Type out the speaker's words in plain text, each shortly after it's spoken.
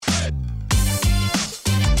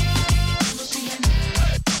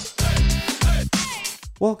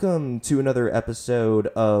Welcome to another episode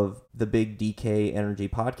of the Big DK Energy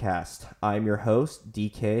Podcast. I'm your host,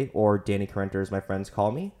 DK, or Danny Carenter as my friends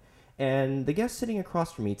call me. And the guest sitting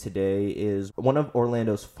across from me today is one of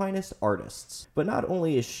Orlando's finest artists. But not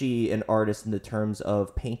only is she an artist in the terms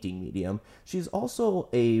of painting medium, she's also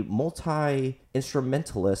a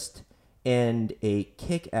multi-instrumentalist and a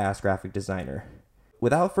kick-ass graphic designer.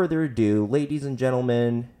 Without further ado, ladies and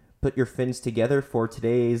gentlemen, put your fins together for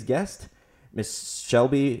today's guest, Miss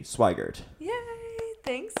Shelby Swygert. Yay!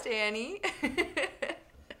 Thanks, Danny.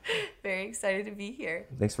 Very excited to be here.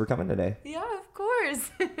 Thanks for coming today. Yeah, of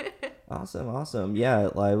course. Awesome. Yeah,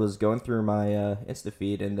 I was going through my Insta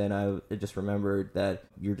feed, and then I just remembered that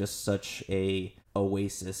you're just such a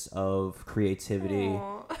oasis of creativity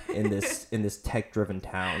in this tech-driven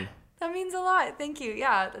town. That means a lot. Thank you.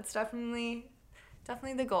 Yeah, that's definitely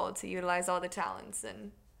the goal, to utilize all the talents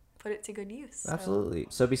and put it to good use. Absolutely.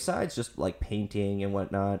 So besides just like painting and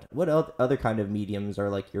whatnot, what other kind of mediums are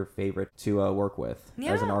like your favorite to work with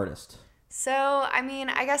as an artist? So,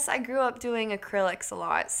 I guess I grew up doing acrylics a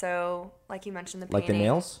lot. So, like you mentioned, the painting. Like the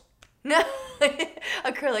nails? No,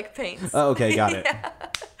 acrylic paints. Oh, okay, got it. Yeah,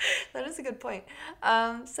 that is a good point.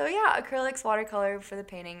 So yeah, acrylics, watercolor for the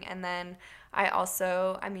painting, and then I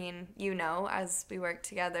also, as we work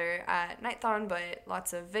together at Nightthon, but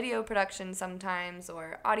lots of video production sometimes,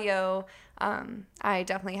 or audio. I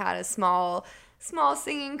definitely had a small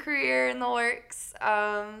singing career in the works,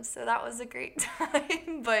 so that was a great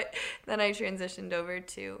time, but then I transitioned over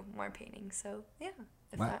to more painting, so yeah,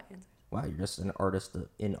 if that answers. Wow, you're just an artist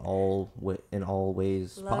in all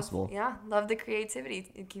ways possible. Yeah, love the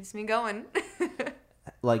creativity. It keeps me going.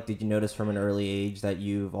 Like, did you notice from an early age that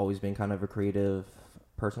you've always been kind of a creative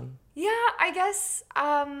person? Yeah, I guess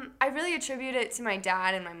I really attribute it to my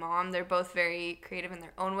dad and my mom. They're both very creative in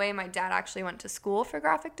their own way. My dad actually went to school for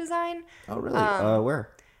graphic design. Oh, really? Where?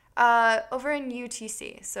 Over in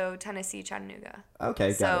UTC, so Tennessee, Chattanooga. Okay,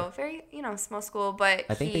 got it. So very, small school, but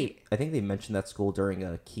I think they mentioned that school during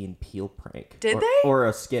a Key and Peele prank. Did they? Or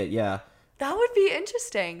a skit, yeah. That would be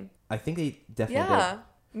interesting. I think they definitely did.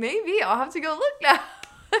 Maybe. I'll have to go look now.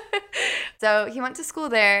 So he went to school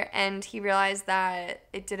there, and he realized that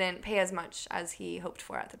it didn't pay as much as he hoped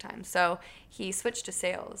for at the time. So he switched to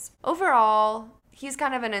sales. Overall, he's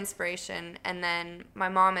kind of an inspiration, and then my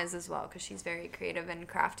mom is as well, because she's very creative and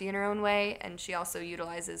crafty in her own way, and she also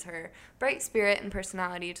utilizes her bright spirit and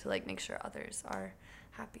personality to make sure others are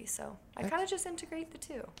happy. So I kind of just integrate the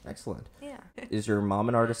two. Excellent. Yeah. Is your mom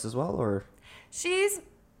an artist as well, or? She's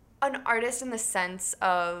an artist in the sense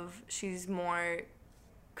of she's more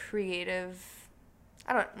creative.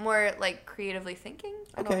 More creatively thinking.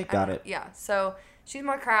 Okay, got it. Yeah, so she's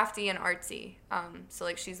more crafty and artsy.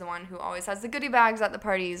 So she's the one who always has the goodie bags at the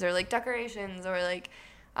parties, or decorations, or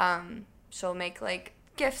she'll make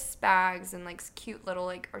gifts bags and cute little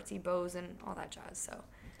artsy bows and all that jazz. So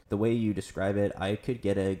the way you describe it, I could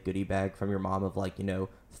get a goodie bag from your mom of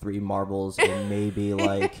 3 marbles and maybe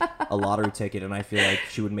a lottery ticket, and I feel like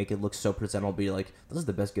she would make it look so presentable. Be like, this is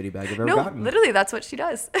the best goodie bag I've ever gotten. No, literally, that's what she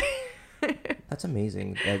does. That's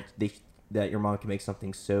amazing that your mom can make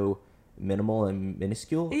something so minimal and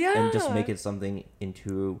minuscule, yeah, and just make it something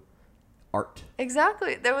into art.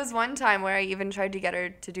 Exactly. There was one time where I even tried to get her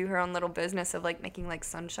to do her own little business of making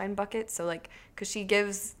sunshine buckets. So because she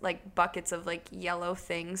gives buckets of yellow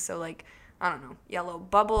things. So I don't know, yellow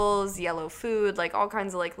bubbles, yellow food, all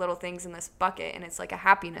kinds of little things in this bucket, and it's a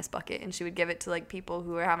happiness bucket, and she would give it to people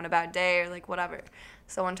who are having a bad day or whatever.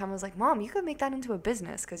 So one time I was like, Mom, you could make that into a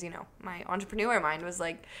business, because my entrepreneur mind was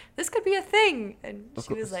this could be a thing, and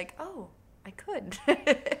she was like, oh, I could.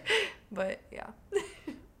 But yeah.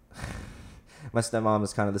 My stepmom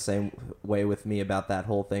is kind of the same way with me about that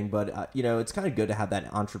whole thing, but it's kind of good to have that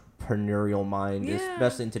entrepreneurial mind,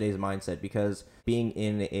 especially in today's mindset, because being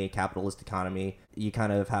in a capitalist economy, you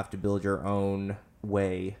kind of have to build your own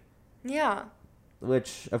way. Yeah.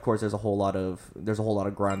 Which, of course, there's a whole lot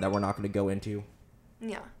of grind that we're not going to go into.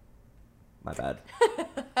 Yeah. My bad.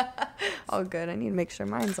 All good. I need to make sure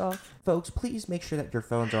mine's off. Folks, please make sure that your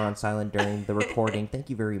phones are on silent during the recording. Thank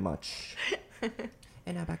you very much.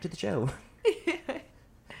 And now back to the show.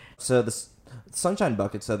 So the sunshine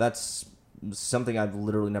bucket, so that's something I've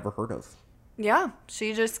literally never heard of. Yeah,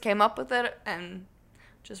 she just came up with it and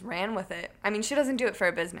just ran with it. She doesn't do it for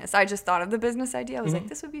a business. I just thought of the business idea. I was like,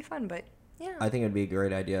 this would be fun, but yeah. I think it'd be a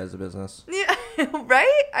great idea as a business. Yeah,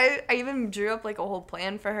 right? I even drew up a whole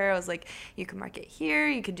plan for her. I was like, you could market here,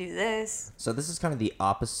 you could do this. So this is kind of the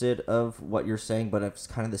opposite of what you're saying, but it's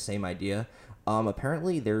kind of the same idea.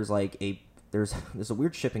 Apparently there's there's a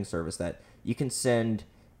weird shipping service that you can send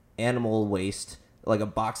animal waste, a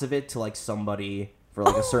box of it, to somebody for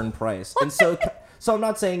like a certain price. And so I'm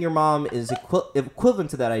not saying your mom is equivalent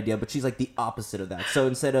to that idea, but she's like the opposite of that. So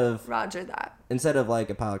instead of Roger that. Instead of like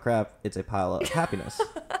a pile of crap, it's a pile of happiness.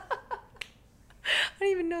 I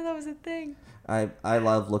didn't even know that was a thing. I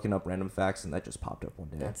love looking up random facts, and that just popped up one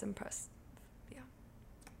day. That's impressive. Yeah.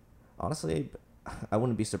 Honestly, I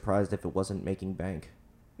wouldn't be surprised if it wasn't making bank.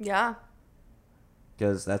 Yeah.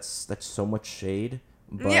 Because that's so much shade,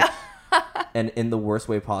 but Yeah. and in the worst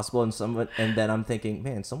way possible. And then I'm thinking,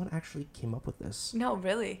 man, someone actually came up with this. No,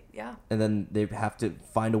 really. Yeah. And then they have to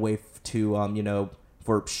find a way to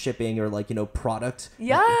for shipping or like product.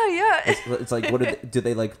 Yeah. It's like, what do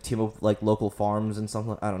they like team up with like local farms and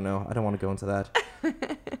something? I don't know. I don't want to go into that.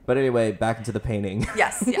 But anyway, back into the painting.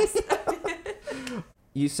 Yes.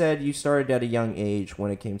 You said you started at a young age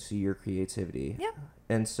when it came to your creativity. Yeah.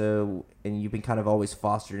 And you've been kind of always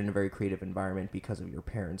fostered in a very creative environment because of your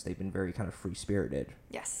parents. They've been very kind of free-spirited.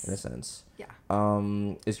 Yes. In a sense. Yeah.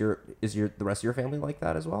 Is the rest of your family like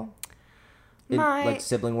that as well? Like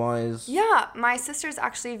sibling-wise? Yeah, my sister's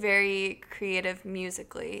actually very creative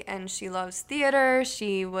musically, and she loves theater.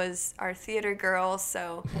 She was our theater girl,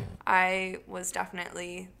 so I was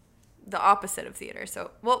definitely the opposite of theater.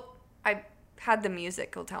 So, I had the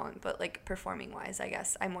musical talent, but like performing wise, I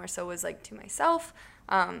guess I more so was like to myself.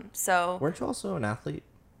 So weren't you also an athlete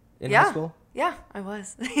in high school? Yeah, I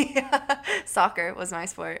was. Soccer was my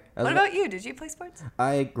sport. What about you? Did you play sports?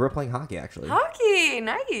 I grew up playing hockey, actually. Hockey,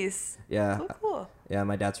 nice. Yeah. Cool. Yeah,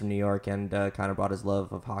 my dad's from New York and kind of brought his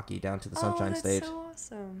love of hockey down to the Sunshine State. Oh, that's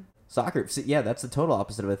so awesome. Soccer, yeah, that's the total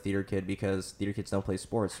opposite of a theater kid because theater kids don't play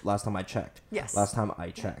sports. Last time I checked. Yes. Last time I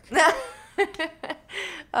checked.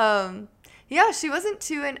 Yeah, she wasn't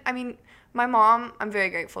too. I mean, my mom, I'm very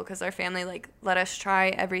grateful because our family like let us try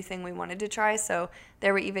everything we wanted to try. So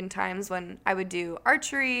there were even times when I would do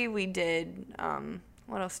archery. We did,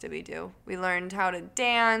 what else did we do? We learned how to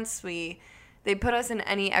dance. They put us in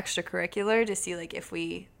any extracurricular to see like if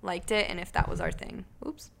we liked it and if that was our thing.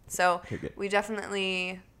 Oops. So we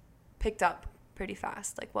definitely picked up pretty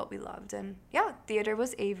fast like what we loved. And yeah, theater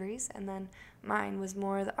was Avery's, and then mine was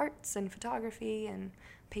more the arts and photography and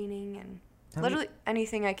painting and literally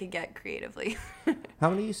anything I could get creatively. How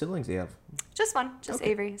many siblings do you have? Just one,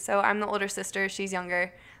 Avery. So I'm the older sister. She's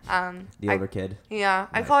younger. The older kid. Yeah,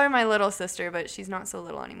 nice. I call her my little sister, but she's not so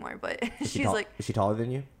little anymore. But she's like. Is she taller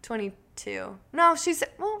than you? 22. No,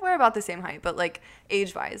 we're about the same height, but like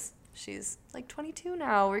age-wise, she's like 22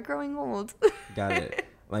 now. We're growing old. Got it.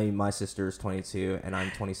 My sister is 22 and I'm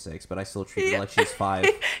 26, but I still treat her like she's 5.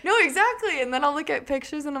 No, exactly. And then I'll look at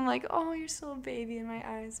pictures and I'm like, oh, you're still a baby in my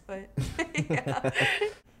eyes. But yeah.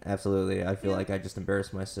 Absolutely. I feel like I just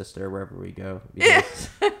embarrass my sister wherever we go.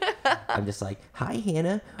 I'm just like, hi,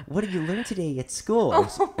 Hannah. What did you learn today at school?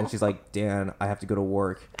 And she's like, Dan, I have to go to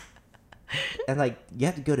work. And like, you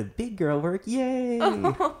have to go to big girl work. Yay.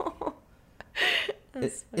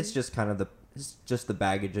 It's just kind of it's just the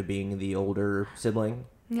baggage of being the older sibling.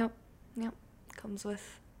 Yep. Comes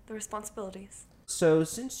with the responsibilities. So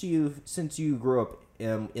since you grew up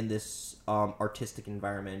in this artistic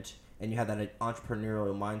environment and you have that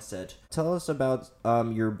entrepreneurial mindset, tell us about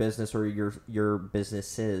your business or your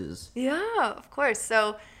businesses. Yeah, of course.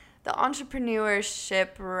 So the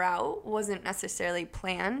entrepreneurship route wasn't necessarily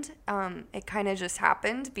planned. It kind of just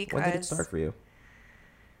happened because. When did it start for you?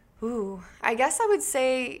 Ooh, I guess I would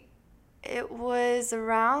say it was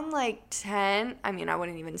around like 10. I mean, I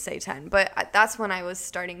wouldn't even say 10, but that's when I was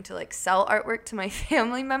starting to like sell artwork to my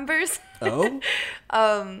family members. Oh?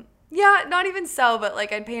 Yeah, not even sell, but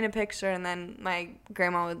like I'd paint a picture and then my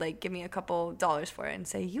grandma would like give me a couple dollars for it and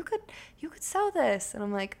say, you could sell this. And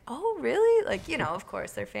I'm like, oh, really? Like, of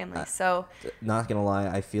course, they're family. So not gonna lie,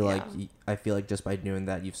 I feel like just by doing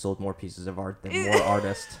that, you've sold more pieces of art than more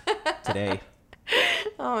artists today.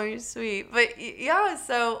 Oh, you're sweet. But yeah,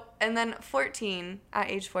 so, and then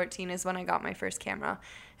at age 14 is when I got my first camera.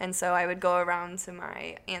 And so I would go around to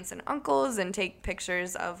my aunts and uncles and take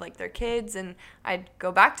pictures of like their kids, and I'd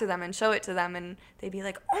go back to them and show it to them, and they'd be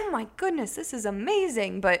like, oh my goodness, this is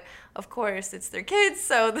amazing. But of course it's their kids,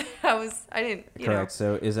 so I didn't, Correct.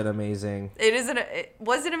 So is it amazing?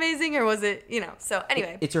 Was it amazing or was it, so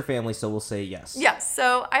anyway. It's your family, so we'll say yes. Yes.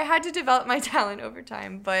 So I had to develop my talent over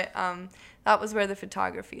time, but that was where the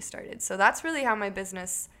photography started. So that's really how my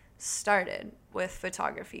business started, with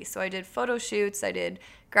photography. So I did photo shoots, I did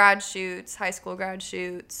grad shoots, high school grad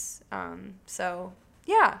shoots. So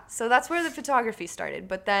that's where the photography started.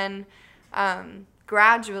 But then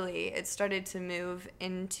gradually it started to move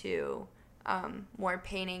into more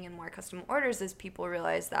painting and more custom orders as people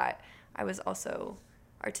realized that I was also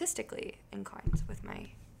artistically inclined with my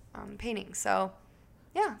painting. So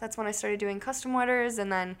yeah, that's when I started doing custom orders.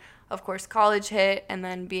 And then, of course, college hit. And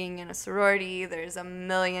then being in a sorority, there's a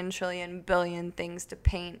million, trillion, billion things to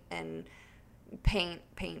paint and paint.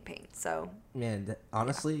 So, Man,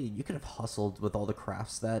 honestly, you could have hustled with all the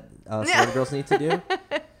crafts that sorority girls need to do.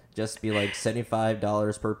 Just be like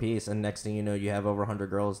 $75 per piece, and next thing you know, you have over 100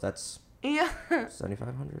 girls. That's yeah.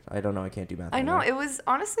 7,500. I don't know. I can't do math. I know. It was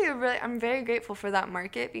honestly I'm very grateful for that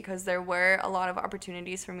market because there were a lot of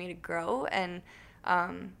opportunities for me to grow. And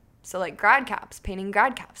so like grad caps, painting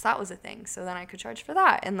grad caps, that was a thing. So then I could charge for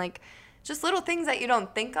that. And like just little things that you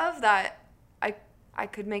don't think of that I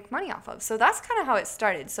could make money off of. So that's kind of how it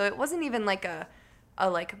started. So it wasn't even like a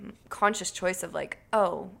like conscious choice of like,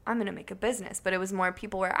 oh, I'm going to make a business. But it was more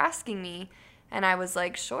people were asking me. And I was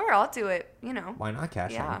like, sure, I'll do it, Why not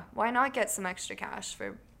cash in? Yeah, why not get some extra cash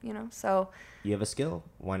for, so. You have a skill.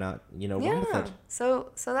 Why not, run with it?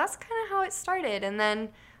 So that's kind of how it started. And then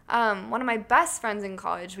one of my best friends in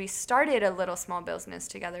college, we started a little small business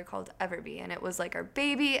together called Everbee. And it was like our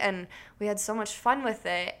baby, and we had so much fun with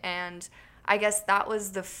it. And I guess that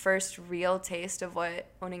was the first real taste of what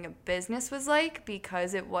owning a business was like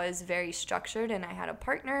because it was very structured and I had a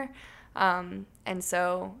partner. And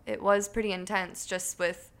so it was pretty intense just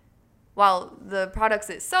with, while the products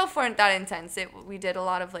itself weren't that intense, we did a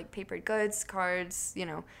lot of like papered goods, cards,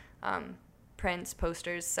 prints,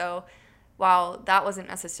 posters. So while that wasn't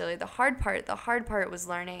necessarily the hard part was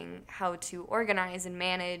learning how to organize and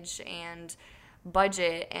manage and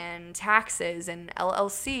budget and taxes and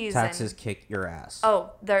LLCs. Taxes kick your ass. Oh,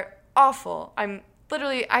 they're awful. I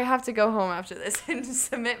have to go home after this and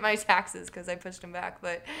submit my taxes because I pushed them back.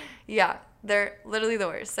 But yeah, they're literally the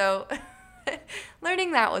worst. So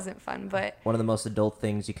learning that wasn't fun. But one of the most adult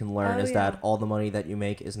things you can learn is that all the money that you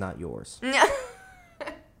make is not yours. Yeah.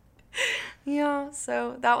 Yeah,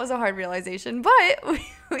 so that was a hard realization, but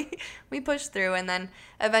we pushed through, and then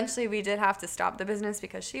eventually we did have to stop the business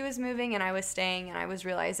because she was moving and I was staying, and I was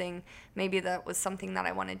realizing maybe that was something that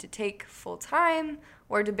I wanted to take full time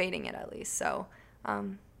or debating it at least. So,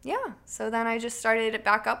 so then I just started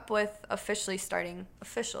back up with officially starting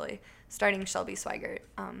Shelby Swygert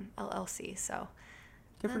LLC. So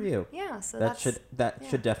good for you. Yeah, so that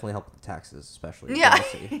should definitely help with the taxes, especially. Yeah.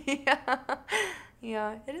 Yeah.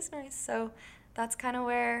 Yeah, it is nice. So that's kind of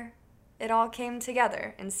where it all came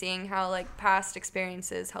together, and seeing how like past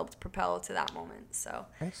experiences helped propel to that moment. So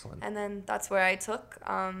excellent. And then that's where I took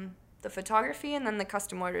the photography and then the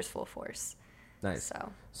custom orders full force. Nice.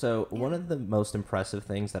 So one of the most impressive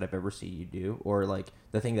things that I've ever seen you do, or like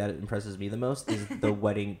the thing that impresses me the most, is the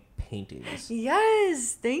wedding paintings.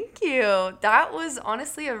 Yes, thank you. That was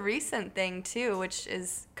honestly a recent thing too, which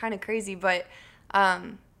is kind of crazy. But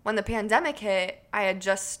when the pandemic hit, I had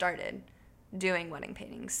just started doing wedding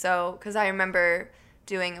paintings. So, because I remember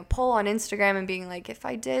doing a poll on Instagram and being like, if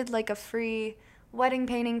I did like a free wedding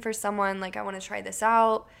painting for someone, like I want to try this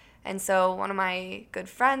out. And so one of my good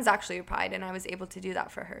friends actually replied, and I was able to do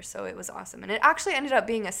that for her. So it was awesome. And it actually ended up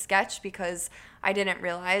being a sketch because I didn't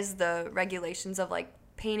realize the regulations of like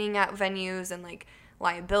painting at venues and like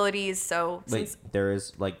liabilities. So wait, there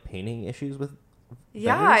is like painting issues with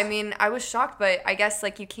yeah, venues? I mean, I was shocked, but I guess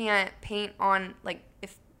like you can't paint on like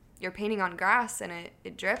if you're painting on grass and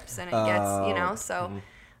it drips and it gets, so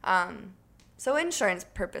so insurance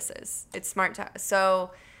purposes, it's smart to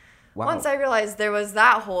so wow. Once I realized there was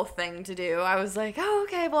that whole thing to do, I was like, oh,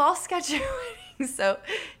 okay, well, I'll sketch your wedding. So,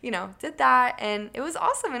 did that, and it was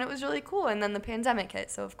awesome, and it was really cool. And then the pandemic hit,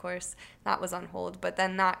 so of course that was on hold. But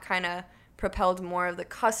then that kind of propelled more of the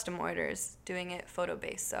custom orders, doing it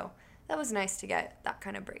photo-based. So that was nice to get that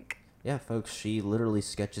kind of break. Yeah, folks, she literally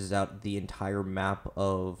sketches out the entire map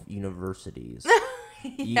of universities.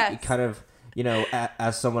 Yes. You kind of...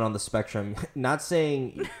 as someone on the spectrum, not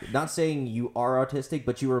saying you are autistic,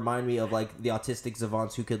 but you remind me of like the autistic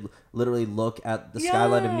savants who could literally look at the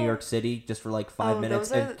skyline of New York City just for like 5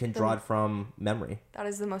 minutes and can draw it from memory. That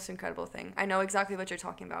is the most incredible thing. I know exactly what you're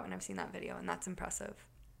talking about, and I've seen that video, and that's impressive.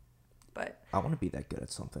 But I want to be that good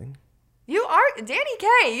at something. You are, Danny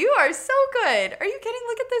K. You are so good. Are you kidding?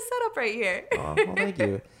 Look at this setup right here. Oh, well, thank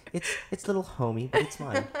you. It's a little homey, but it's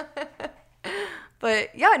fine.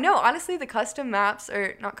 But yeah, no, honestly, the custom maps,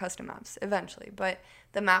 or not custom maps, eventually, but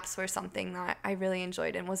the maps were something that I really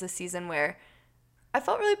enjoyed, and was a season where I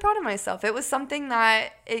felt really proud of myself. It was something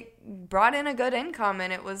that it brought in a good income,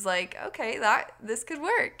 and it was like, okay, this could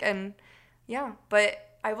work. And yeah, but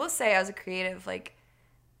I will say as a creative, like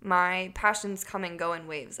my passions come and go in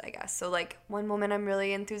waves, I guess. So like one moment I'm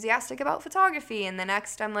really enthusiastic about photography, and the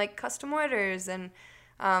next I'm like custom orders, and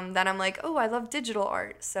then I'm like, oh, I love digital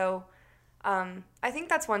art. So I think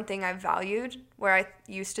that's one thing I've valued, where I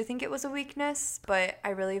used to think it was a weakness, but I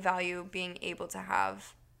really value being able to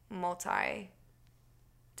have multi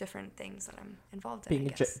different things that I'm involved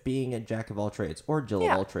in. Being a jack of all trades, or Jill of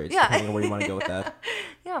Yeah. all trades, Yeah. depending on where you want to go with that.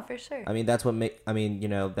 Yeah, for sure. I mean, that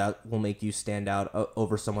will make you stand out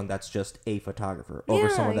over someone that's just a photographer, over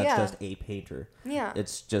someone that's just a painter. Yeah.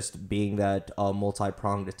 It's just being that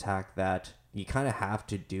multi-pronged attack that you kind of have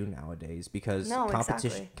to do nowadays, because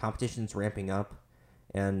competition's ramping up,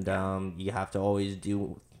 and you have to always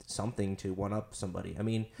do something to one up somebody. I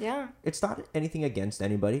mean, it's not anything against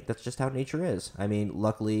anybody. That's just how nature is. I mean,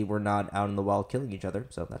 luckily we're not out in the wild killing each other,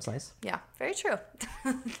 so that's nice. Yeah, very true.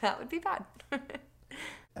 That would be bad.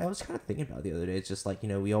 I was kind of thinking about it the other day. It's just like,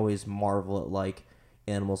 we always marvel at like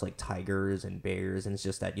animals like tigers and bears, and it's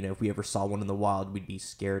just that, if we ever saw one in the wild, we'd be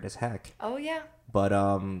scared as heck. Oh yeah. But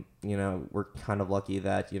we're kind of lucky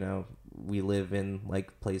that we live in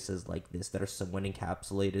like places like this that are somewhat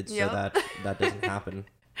encapsulated, so that doesn't happen.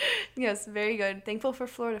 Yes, very good. Thankful for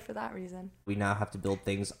Florida for that reason. We now have to build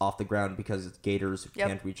things off the ground because gators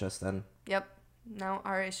can't reach us then. Yep. Now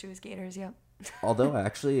our issue is gators. Yep. Although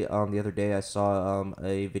actually, the other day I saw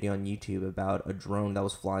a video on YouTube about a drone that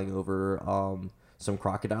was flying over some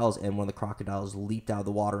crocodiles, and one of the crocodiles leaped out of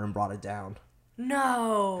the water and brought it down.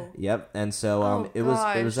 No. Yep. And so it was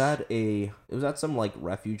at some like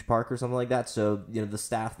refuge park or something like that. So the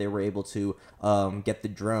staff, they were able to get the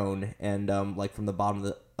drone and like from the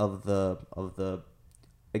bottom of the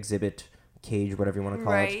exhibit cage, whatever you want to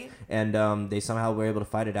call it, and they somehow were able to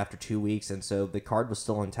fight it after 2 weeks, and so the card was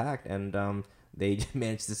still intact, and they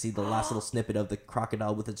managed to see the last little snippet of the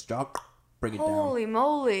crocodile with its jaw bring it down. Holy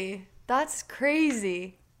moly, that's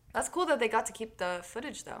crazy. That's cool that they got to keep the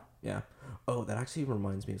footage though. Yeah. Oh, that actually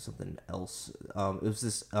reminds me of something else. It was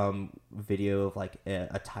this video of like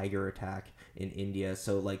a tiger attack in India.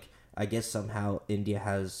 So like, I guess somehow India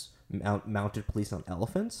has mounted police on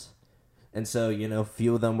elephants. And so, a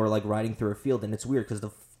few of them were like riding through a field, and it's weird because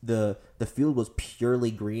the field was purely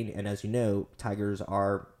green, and as you know, tigers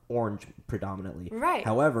are orange predominantly. Right.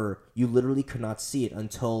 However, you literally could not see it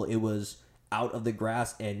until it was out of the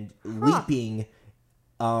grass and leaping,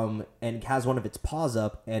 and has one of its paws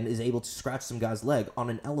up and is able to scratch some guy's leg on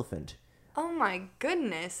an elephant. Oh my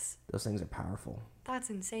goodness. Those things are powerful. That's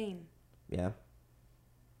insane. Yeah.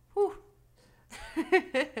 Whew.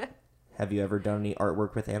 Have you ever done any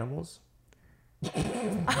artwork with animals?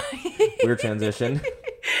 Weird transition.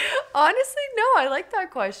 Honestly, no. I like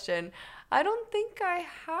that question. I don't think I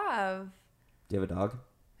have. Do you have a dog?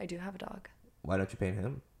 I do have a dog. Why don't you paint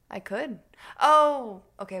him? I could. Oh,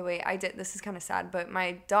 okay, wait. I did. This is kind of sad, but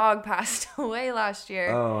my dog passed away last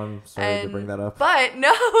year. Oh, I'm sorry to bring that up. But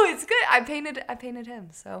no, it's good. I painted him,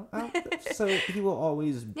 so. So he will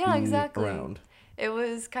always be around. It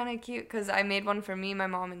was kind of cute because I made one for me, my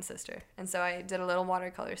mom, and sister. And so I did a little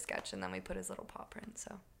watercolor sketch, and then we put his little paw print,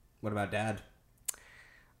 so. What about Dad?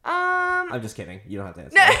 I'm just kidding. You don't have to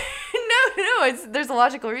answer. No. There's a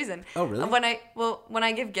logical reason. Oh, really? When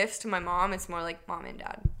I give gifts to my mom, it's more like mom and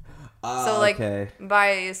dad. So like by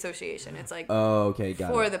association, it's like for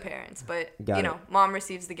the parents. But mom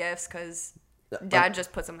receives the gifts because dad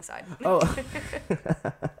just puts them aside. Oh.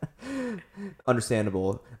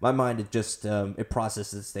 Understandable. My mind, it just it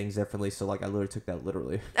processes things differently, so like I literally took that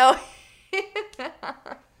literally. Oh.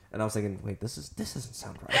 And I was thinking, wait, this doesn't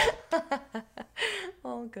sound right.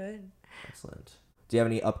 Oh, good. Excellent. Do you have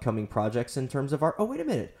any upcoming projects in terms of art? Oh, wait a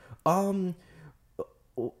minute.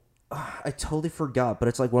 I totally forgot, but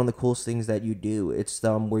it's like one of the coolest things that you do. It's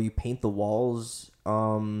where you paint the walls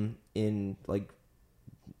in like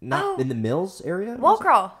in the Mills area. Wall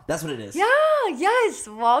crawl. That's what it is. Yeah, yes,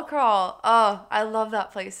 wall crawl. Oh, I love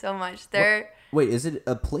that place so much. Wait, is it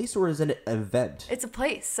a place or is it an event? It's a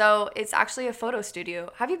place. So it's actually a photo studio.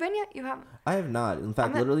 Have you been yet? You haven't? I have not. In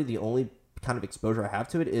fact, literally the only kind of exposure I have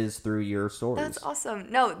to it is through your stories. That's awesome.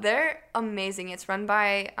 No, they're amazing. It's run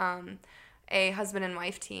by a husband and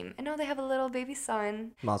wife team. And no, they have a little baby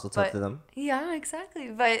son. Mazel tov to them. Yeah, exactly.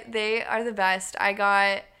 But they are the best.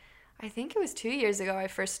 I think it was 2 years ago I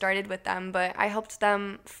first started with them, but I helped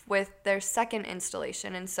them with their second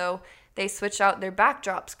installation. And so they switch out their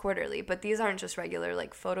backdrops quarterly. But these aren't just regular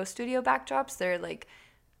like photo studio backdrops. They're like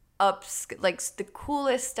the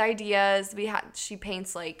coolest ideas. She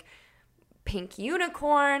paints like pink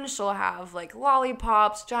unicorns. She'll have like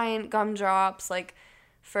lollipops, giant gumdrops, like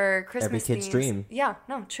for Christmas every kid's dream. Yeah,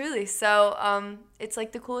 no, truly. So it's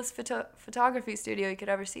like the coolest photography studio you could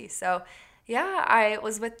ever see. So yeah, I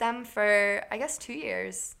was with them for I guess 2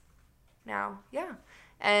 years now. Yeah,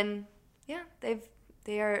 and yeah,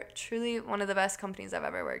 they are truly one of the best companies I've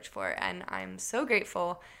ever worked for, and I'm so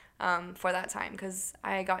grateful for that time because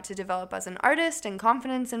I got to develop as an artist and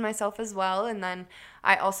confidence in myself as well. And then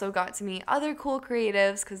I also got to meet other cool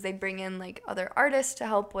creatives because they bring in like other artists to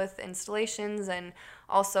help with installations and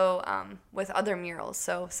also with other murals.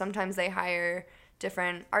 So sometimes they hire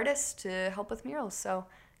different artists to help with murals. So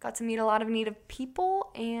got to meet a lot of neat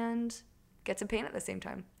people and get to paint at the same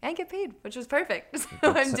time and get paid, which was perfect. So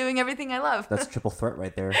I'm doing everything I love. That's a triple threat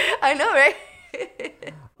right there. I know, right?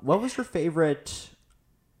 What was your favorite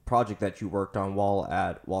project that you worked on while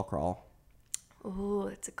at Wall Crawl? Oh,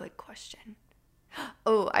 that's a good question.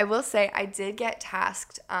 Oh, I will say I did get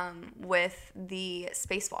tasked with the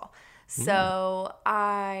space wall. So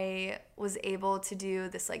I was able to do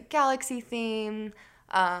this like galaxy theme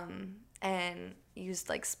and used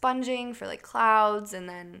like sponging for like clouds, and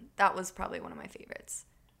then that was probably one of my favorites.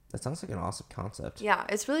 That sounds like an awesome concept. Yeah,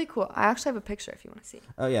 it's really cool. I actually have a picture if you want to see.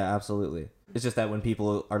 Oh, yeah, absolutely. It's just that when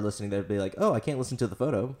people are listening, they'll be like, oh, I can't listen to the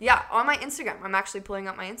photo. Yeah, on my Instagram. I'm actually pulling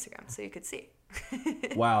up my Instagram so you could see.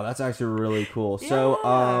 Wow, that's actually really cool. Yeah.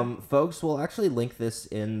 So, folks, we'll actually link this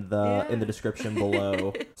in the description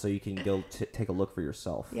below so you can go take a look for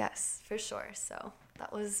yourself. Yes, for sure. So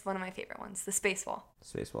that was one of my favorite ones, the space wall.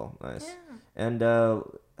 Space wall, nice. Yeah. And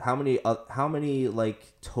how many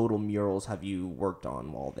like total murals have you worked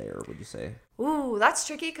on while there, would you say? Ooh, that's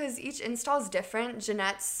tricky because each install is different.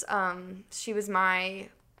 Jeanette's, she was my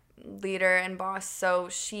leader and boss, so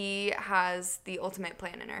she has the ultimate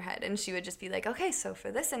plan in her head, and she would just be like, okay, so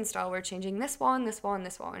for this install we're changing this wall and this wall and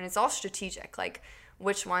this wall, and it's all strategic, like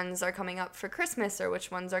which ones are coming up for Christmas or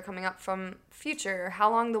which ones are coming up from future, or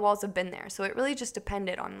how long the walls have been there. So it really just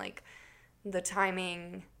depended on like the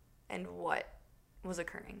timing and what was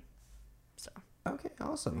occurring. So Okay,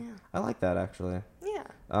 awesome. Yeah. I like that actually. yeah.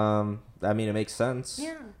 I mean, it makes sense.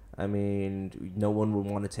 Yeah. I mean, no one would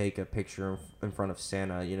want to take a picture in front of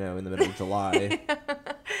Santa, in the middle of July.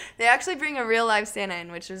 They actually bring a real live Santa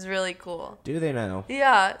in, which is really cool. Do they now?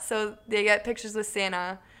 Yeah, so they get pictures with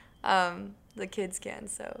Santa. The kids can,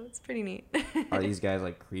 so it's pretty neat. Are these guys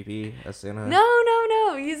like creepy as Santa?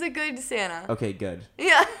 No. He's a good Santa. Okay, good.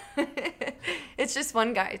 Yeah. It's just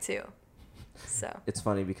one guy, too. So. It's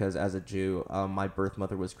funny because as a Jew, my birth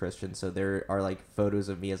mother was Christian, so there are like photos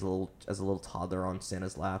of me as a little toddler on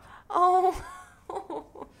Santa's lap. Oh.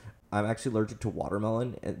 I'm actually allergic to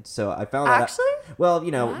watermelon, and so I found that. Actually? Well,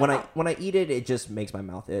 Wow. when I eat it, it just makes my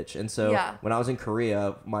mouth itch, and so Yeah. when I was in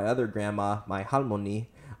Korea, my other grandma, my halmoni,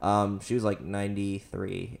 she was like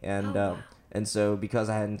 93, and so because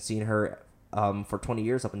I hadn't seen her for 20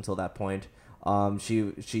 years up until that point,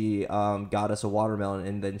 she got us a watermelon,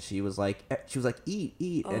 and then she was like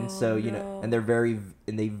eat, and so no. and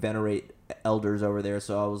they venerate elders over there,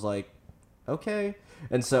 so I was like, okay.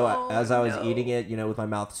 And so as I was eating it, with my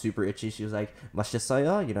mouth super itchy, she was like,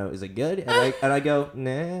 "Mashisaya, is it good?" And I go,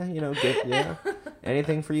 "Nah, good, yeah.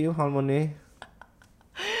 Anything for you, Hanwani?"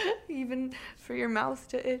 Even for your mouth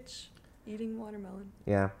to itch, eating watermelon.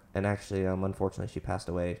 Yeah, and actually, unfortunately, she passed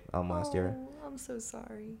away last year. I'm so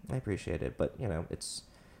sorry. I appreciate it, but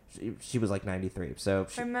she was like 93, so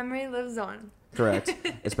Her memory lives on. correct.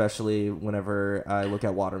 Especially whenever I look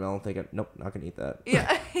at watermelon, thinking, "Nope, not gonna eat that."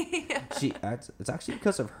 Yeah. Yeah. It's actually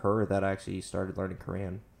because of her that I actually started learning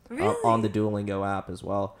Korean. Really? On the Duolingo app as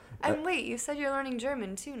well. And wait, you said you're learning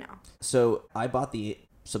German too now. So I bought the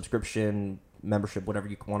subscription membership, whatever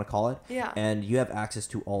you want to call it. Yeah. And you have access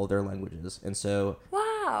to all their languages. And so,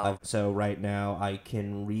 Wow. so right now I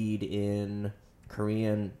can read in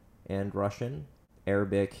Korean and Russian.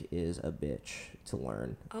 Arabic is a bitch to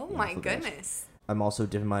learn. Oh my goodness. I'm also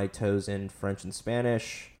dipping my toes in French and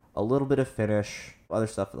Spanish, a little bit of Finnish, other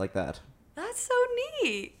stuff like that. That's so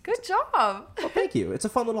neat. Good job. Well, thank you. It's a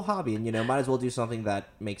fun little hobby, and might as well do something that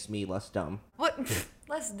makes me less dumb. What?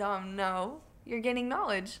 Less dumb, no. You're gaining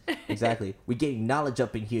knowledge. Exactly. We're getting knowledge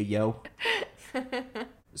up in here, yo.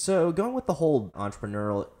 So going with the whole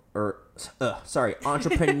entrepreneurial.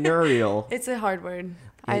 It's a hard word.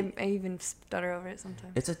 I even stutter over it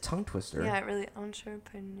sometimes. It's a tongue twister. Yeah, it really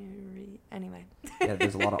entrepreneurial. Anyway. Yeah,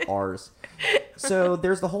 there's a lot of R's. So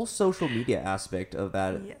there's the whole social media aspect of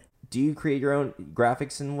that. Yeah. Do you create your own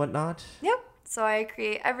graphics and whatnot? Yep. So I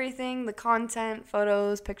create everything, the content,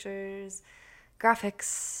 photos, pictures,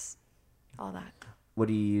 graphics, all that. What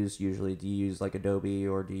do you use usually? Do you use like Adobe,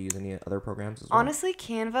 or do you use any other programs as well? Honestly,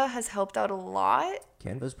 Canva has helped out a lot.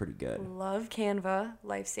 Canva's pretty good. Love Canva,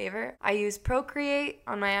 lifesaver. I use Procreate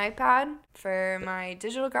on my iPad for my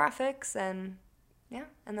digital graphics, and yeah,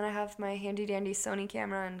 and then I have my handy dandy Sony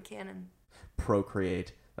camera and Canon.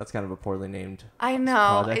 Procreate. That's kind of a poorly named I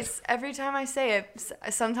know. project. It's every time I say it,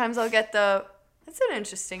 sometimes I'll get that's an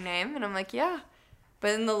interesting name, and I'm like, yeah.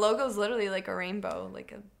 But then the logo's literally like a rainbow,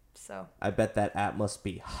 like a So I bet that app must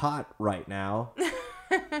be hot right now.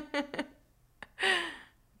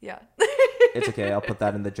 Yeah. It's okay. I'll put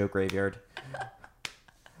that in the joke graveyard.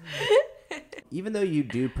 Even though you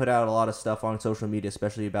do put out a lot of stuff on social media,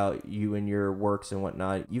 especially about you and your works and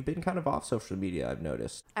whatnot, you've been kind of off social media, I've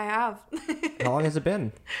noticed. I have. How long has it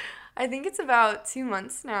been? I think it's about 2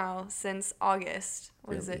 months now, since August.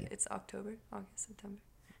 What is Really? it? It's October, August, September.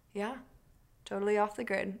 Yeah. Totally off the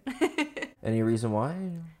grid. Any reason why?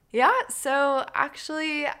 Yeah, so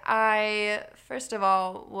actually I, first of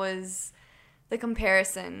all, was the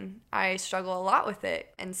comparison. I struggle a lot with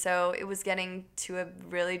it. And so it was getting to a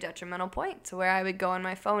really detrimental point to where I would go on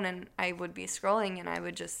my phone and I would be scrolling and I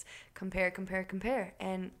would just compare.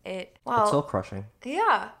 And it's soul crushing.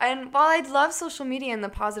 Yeah. And while I love social media and the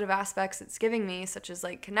positive aspects it's giving me, such as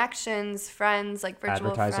like connections, friends, like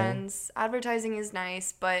virtual friends, advertising is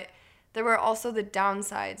nice, but there were also the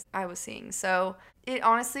downsides I was seeing. So it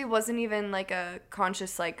honestly wasn't even like a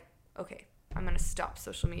conscious, like, okay, I'm going to stop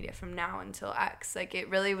social media from now until X. Like, it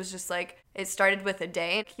really was just like, it started with a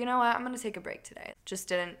day. You know what? I'm going to take a break today. Just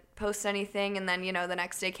didn't post anything. And then, the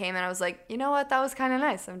next day came and I was like, you know what? That was kind of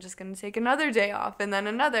nice. I'm just going to take another day off and then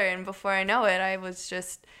another. And before I know it, I was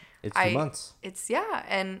just... It's 2 months. Yeah.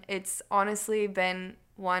 And it's honestly been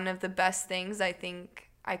one of the best things I think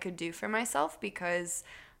I could do for myself because...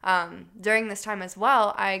 during this time as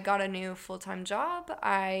well, I got a new full-time job.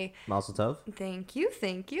 Mazel tov. Thank you.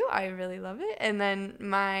 I really love it. And then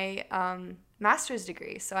my master's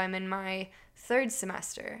degree. So I'm in my 3rd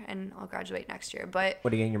semester, and I'll graduate next year. But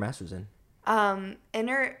what are you getting your master's in?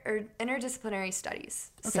 Interdisciplinary studies.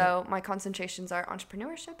 Okay. So my concentrations are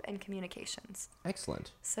entrepreneurship and communications.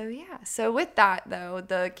 Excellent. So yeah. So with that though,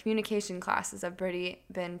 the communication classes have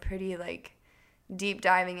been pretty like deep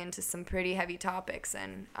diving into some pretty heavy topics,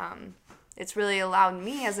 and it's really allowed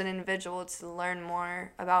me as an individual to learn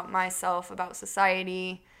more about myself, about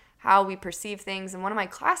society, how we perceive things. And one of my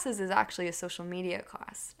classes is actually a social media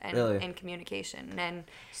class and really? in communication. And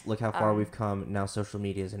look how far we've come. Now social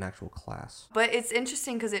media is an actual class. But it's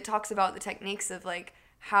interesting because it talks about the techniques of like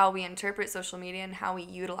how we interpret social media and how we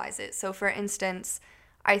utilize it. So for instance,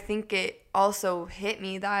 I think it also hit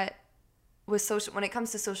me that when it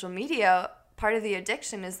comes to social media, part of the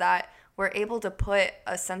addiction is that we're able to put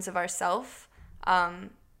a sense of ourself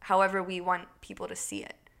however we want people to see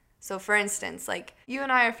it. So for instance, like you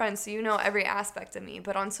and I are friends, so you know every aspect of me,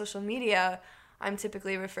 but on social media, I'm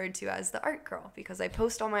typically referred to as the art girl because I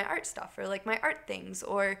post all my art stuff or like my art things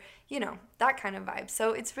or, that kind of vibe.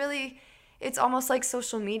 So it's almost like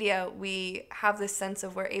social media, we have this sense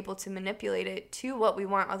of we're able to manipulate it to what we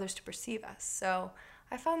want others to perceive us. So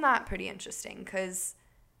I found that pretty interesting because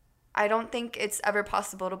I don't think it's ever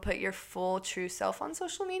possible to put your full true self on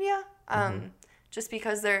social media. Just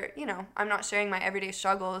because I'm not sharing my everyday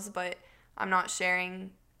struggles, but I'm not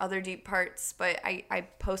sharing other deep parts, but I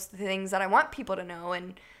post the things that I want people to know.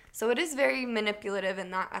 And so it is very manipulative in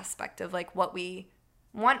that aspect of like what we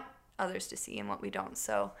want others to see and what we don't.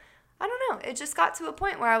 So I don't know. It just got to a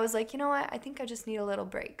point where I was like, you know what? I think I just need a little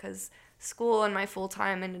break because school and my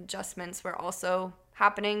full-time and adjustments were also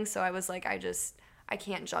happening. So I was like, I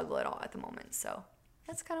can't juggle it all at the moment. So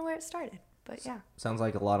that's kind of where it started. But yeah. Sounds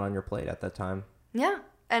like a lot on your plate at that time. Yeah.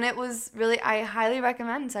 And it was really, I highly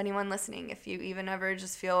recommend to anyone listening, if you even ever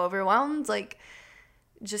just feel overwhelmed, like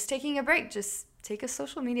just taking a break, just take a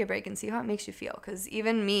social media break and see how it makes you feel. Because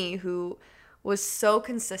even me, who was so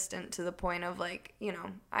consistent to the point of like,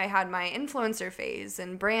 I had my influencer phase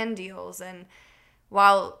and brand deals. And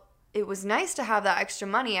while it was nice to have that extra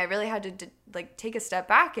money, I really had to like take a step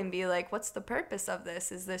back and be like, what's the purpose of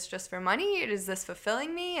this? Is this just for money? Is this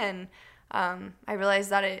fulfilling me? And I realized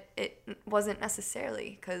that it wasn't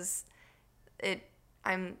necessarily because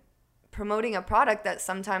I'm promoting a product that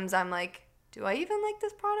sometimes I'm like, do I even like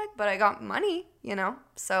this product? But I got money,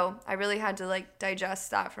 So I really had to like digest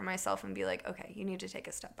that for myself and be like, okay, you need to take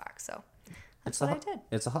a step back. So that's what I did.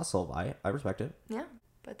 It's a hustle. I respect it. Yeah,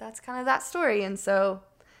 but that's kind of that story. And so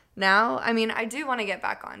now, I mean, I do want to get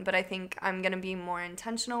back on, but I think I'm going to be more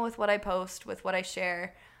intentional with what I post, with what I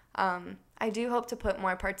share. I do hope to put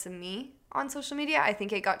more parts of me on social media. I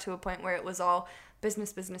think it got to a point where it was all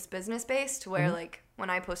business based, where like when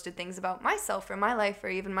I posted things about myself or my life or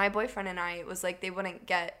even my boyfriend and I, it was like they wouldn't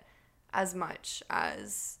get as much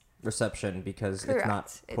as reception because It's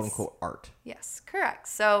not quote unquote art. Yes, correct.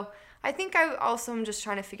 So I think I also am just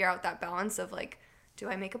trying to figure out that balance of like, do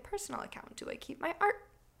I make a personal account? Do I keep my art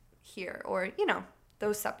here? Or,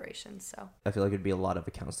 those separations. So I feel like it'd be a lot of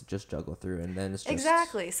accounts to just juggle through, and then it's just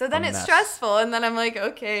exactly. So then it's mess. stressful, and then I'm like,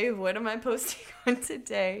 okay, what am I posting on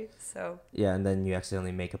today? So yeah, and then you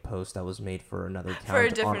accidentally make a post that was made for another account for a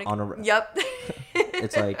different on a yep.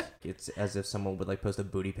 It's like it's as if someone would like post a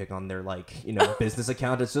booty pic on their like business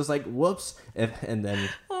account. It's just like whoops, and then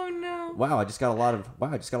Oh no. wow, I just got a lot of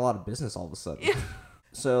business all of a sudden. Yeah.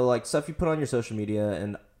 So like stuff you put on your social media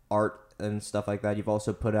and art and stuff like that. You've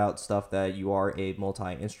also put out stuff that you are a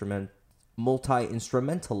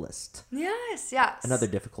multi-instrumentalist. Yes. Another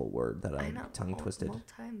difficult word that I'm tongue twisted.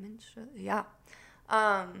 Yeah.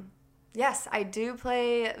 Yes, I do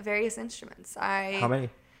play various instruments. How many?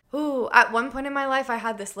 Ooh, at one point in my life I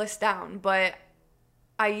had this list down, but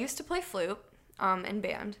I used to play flute in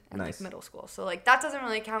band in like middle school. So like that doesn't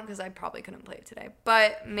really count because I probably couldn't play it today.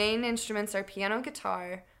 But main instruments are piano,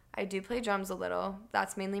 guitar. I do play drums a little.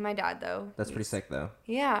 That's mainly my dad though. That's pretty sick though.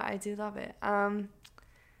 Yeah, I do love it. And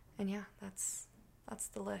yeah, that's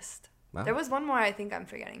the list. Wow. There was one more I think I'm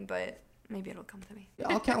forgetting, but maybe it'll come to me. Yeah,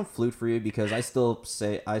 I'll count flute for you because I still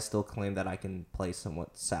claim that I can play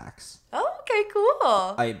somewhat sax. Oh, okay,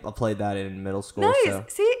 cool. I played that in middle school. Nice. So.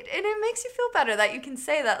 See, and it makes you feel better that you can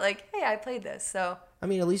say that, like, hey, I played this. So I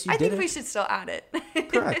mean, at least you did it. I think we should still add it.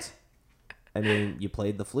 Correct. I mean, you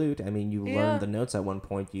played the flute. I mean, you learned the notes at one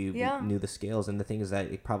point. You knew the scales, and the thing is that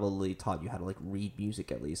it probably taught you how to like read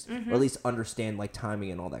music at least, or at least understand like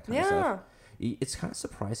timing and all that kind of stuff. It's kind of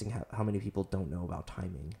surprising how many people don't know about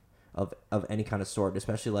timing of any kind of sort,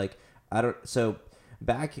 especially like So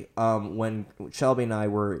back when Shelby and I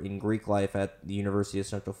were in Greek life at the University of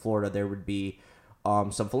Central Florida, there would be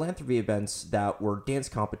some philanthropy events that were dance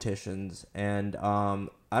competitions, and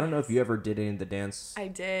I don't know if you ever did any of the dance. I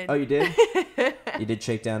did. Oh, you did? You did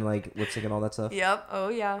shakedown, like lip sync and all that stuff? Yep. Oh,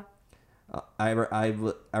 yeah. I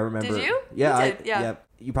remember. Did you? Yeah, you did. Yeah.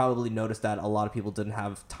 You probably noticed that a lot of people didn't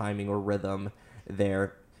have timing or rhythm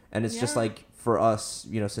there. And it's just like, for us,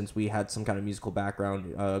 since we had some kind of musical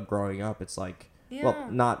background growing up, it's like, well,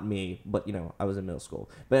 not me, but, I was in middle school.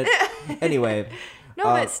 But anyway. No,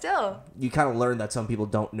 but still. You kind of learn that some people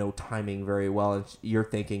don't know timing very well. And you're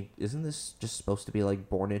thinking, isn't this just supposed to be, like,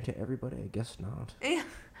 born into everybody? I guess not. Yeah,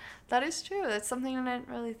 that is true. That's something I didn't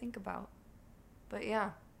really think about. But,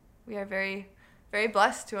 yeah, we are very, very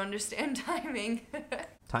blessed to understand timing.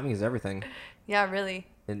 Timing is everything. Yeah, really.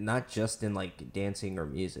 And not just in, like, dancing or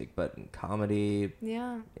music, but in comedy.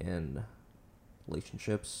 Yeah. In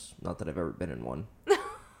relationships. Not that I've ever been in one.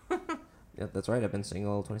 Yeah, that's right. I've been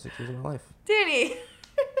single 26 years of my life. Danny!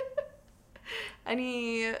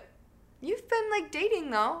 You've been, like,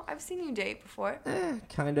 dating, though. I've seen you date before.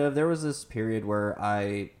 Kind of. There was this period where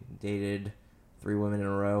I dated 3 women in a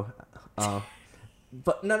row.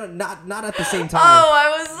 But not at the same time. Oh, I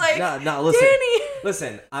was like, no, listen. Danny!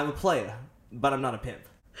 Listen, I'm a player, but I'm not a pimp.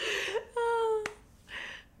 Oh,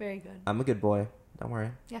 very good. I'm a good boy. Don't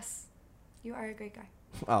worry. Yes. You are a great guy.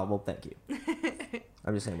 Oh, well, thank you.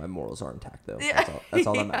 I'm just saying my morals are intact, though. Yeah. That's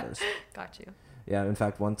all that matters. Got you. Yeah, in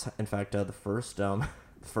fact, the first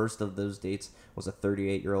of those dates was a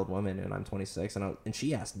 38-year-old woman, and I'm 26, and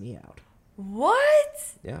she asked me out.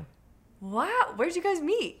 What? Yeah. Wow. Where'd you guys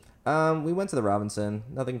meet? We went to the Robinson.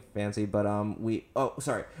 Nothing fancy, but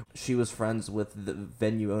she was friends with the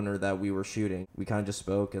venue owner that we were shooting. We kind of just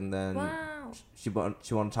spoke, and then she wanted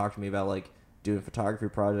to talk to me about like doing photography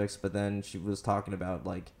projects, but then she was talking about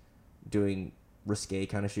like doing risque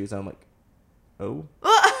kind of shoots. And I'm like, oh.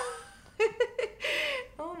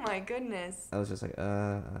 Oh my goodness. I was just like,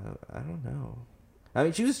 I don't know. I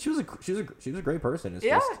mean, she was a great person. It's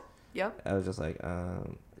just, yep. I was just like,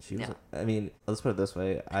 she was. I mean, let's put it this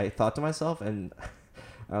way. I thought to myself, and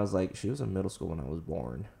I was like, she was in middle school when I was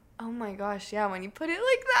born. Oh my gosh, yeah. When you put it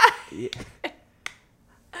like that. Yeah.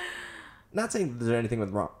 Not saying there's anything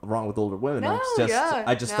wrong with older women. No,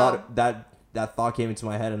 I just thought that thought came into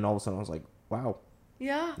my head, and all of a sudden I was like, wow.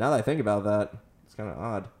 Yeah. Now that I think about that, it's kind of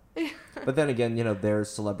odd. But then again, there's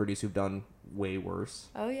celebrities who've done way worse.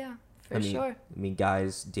 Oh yeah, sure. I mean,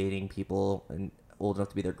 guys dating people and old enough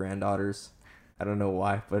to be their granddaughters. I don't know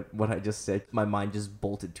why, but what I just said, my mind just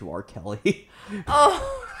bolted to R. Kelly.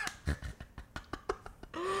 Oh.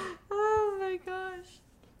 Oh my gosh.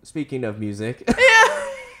 Speaking of music. Yeah.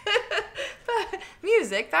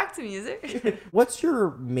 Music. Back to music. What's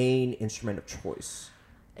your main instrument of choice?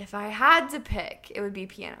 If I had to pick, it would be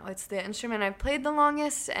piano. It's the instrument I've played the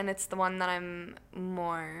longest, and it's the one that I'm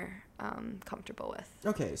more comfortable with.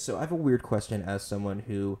 Okay, so I have a weird question as someone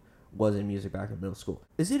who was in music back in middle school.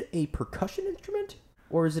 Is it a percussion instrument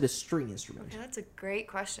or is it a string instrument? Yeah, that's a great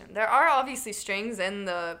question. There are obviously strings in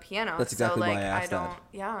the piano. That's exactly why I asked that.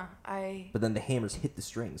 Yeah, But then the hammers hit the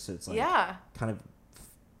strings, so it's like kind of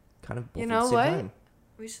kind of both You at know the same what? time.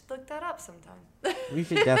 We should look that up sometime. We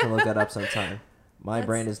should definitely look that up sometime. My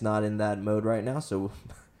brain is not in that mode right now, so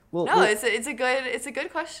It's a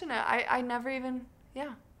good question. I never even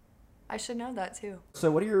I should know that too.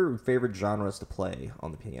 So what are your favorite genres to play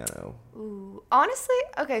on the piano? Ooh, honestly,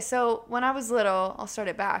 okay, so when I was little, I'll start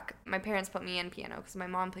it back. My parents put me in piano because my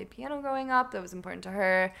mom played piano growing up. That was important to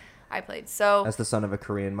her. I played so. As the son of a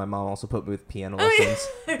Korean, my mom also put me with piano lessons,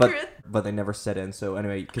 but they never set in. So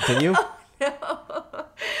anyway, continue. No.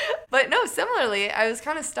 But no, similarly, I was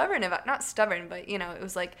kind of stubborn about, not stubborn, but it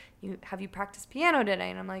was like, have you practiced piano today?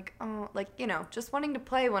 And I'm like, oh, like, just wanting to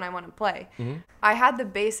play when I want to play. Mm-hmm. I had the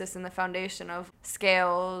basis and the foundation of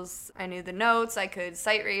scales. I knew the notes. I could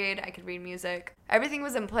sight read. I could read music. Everything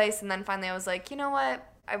was in place. And then finally I was like, you know what?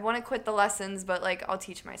 I want to quit the lessons, but like, I'll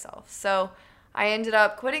teach myself. So I ended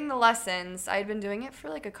up quitting the lessons. I had been doing it for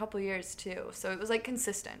like a couple years too. So it was like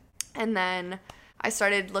consistent. And then I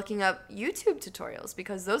started looking up YouTube tutorials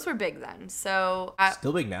because those were big then. So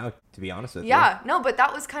still big now, to be honest with you. Yeah, no, but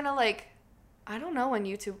that was kind of like, I don't know when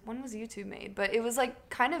was YouTube made, but it was like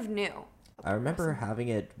kind of new. I remember having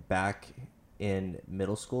it back in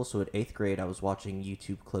middle school. So at 8th grade, I was watching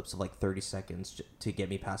YouTube clips of like 30 seconds to get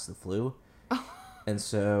me past the flu. And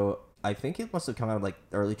so I think it must have come out in like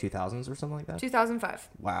early 2000s or something like that. 2005.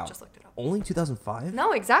 Wow. Just looked it up. Only 2005?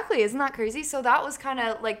 No, exactly. Isn't that crazy? So that was kind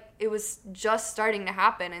of like, it was just starting to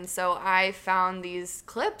happen. And so I found these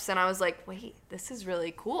clips and I was like, wait, this is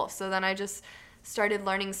really cool. So then I just started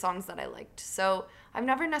learning songs that I liked. So I've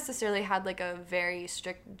never necessarily had like a very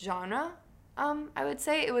strict genre, I would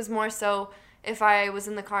say. It was more so if I was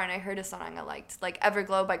in the car and I heard a song I liked, like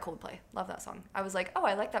Everglow by Coldplay. Love that song. I was like, oh,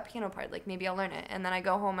 I like that piano part. Like, maybe I'll learn it. And then I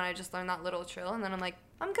go home and I just learn that little trill. And then I'm like,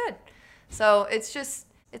 I'm good. So it's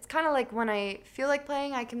kind of like when I feel like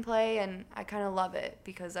playing, I can play. And I kind of love it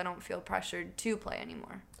because I don't feel pressured to play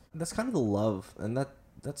anymore. That's kind of the love. And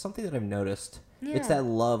that's something that I've noticed. Yeah. It's that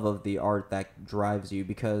love of the art that drives you,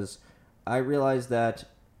 because I realized that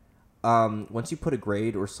once you put a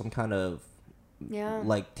grade or some kind of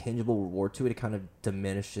like tangible reward to it, it kind of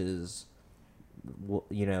diminishes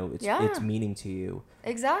its meaning to you.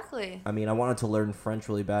 Exactly. I mean, I wanted to learn French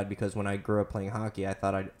really bad because when I grew up playing hockey, I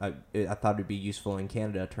thought I thought it'd be useful in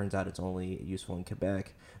Canada. It turns out it's only useful in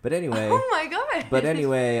Quebec. But anyway, oh my god. But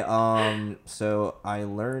anyway, so I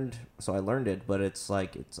learned it, but it's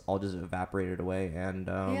like it's all just evaporated away. And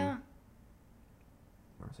where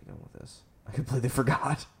was I going with this? I completely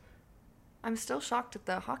forgot. I'm still shocked at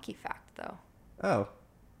the hockey fact though. Oh,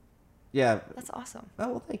 yeah. That's awesome. Oh,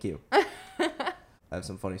 well, thank you. I have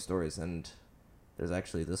some funny stories, and there's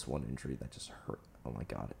actually this one injury that just hurt. Oh, my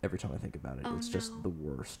God. Every time I think about it, it's just the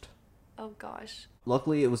worst. Oh, gosh.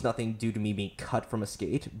 Luckily, it was nothing due to me being cut from a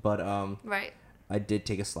skate, but right. I did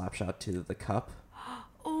take a slap shot to the cup.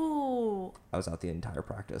 Ooh. I was out the entire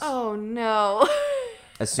practice. Oh, no.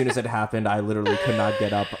 As soon as it happened, I literally could not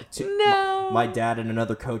get up. No. My dad and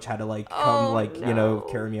another coach had to come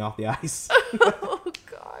carry me off the ice. Oh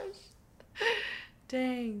gosh.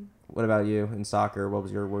 Dang. What about you in soccer? What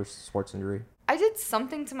was your worst sports injury? I did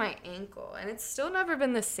something to my ankle and it's still never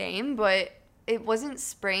been the same, but it wasn't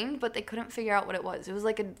sprained, but they couldn't figure out what it was. It was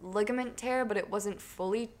like a ligament tear, but it wasn't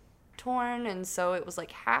fully torn, and so it was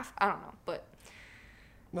like half, I don't know, but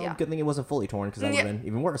well, good thing it wasn't fully torn, because that would have been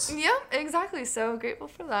even worse. Yeah, exactly. So grateful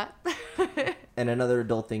for that. And another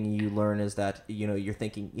adult thing you learn is that, you're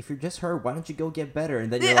thinking, if you're just hurt, why don't you go get better? And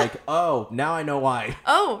then you're like, oh, now I know why.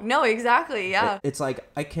 Oh, no, exactly. Yeah. It's like,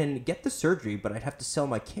 I can get the surgery, but I'd have to sell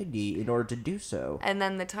my kidney in order to do so. And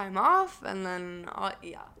then the time off, and then,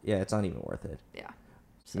 yeah. Yeah, it's not even worth it. Yeah.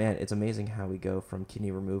 So. Man, it's amazing how we go from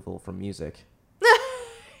kidney removal from music.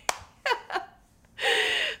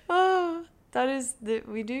 That is,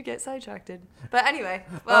 we do get sidetracked. But anyway,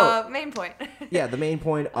 main point. Yeah, the main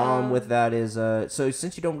point with that is, so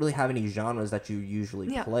since you don't really have any genres that you usually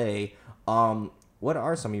play, what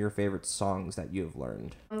are some of your favorite songs that you have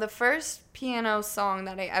learned? The first piano song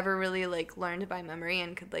that I ever really, learned by memory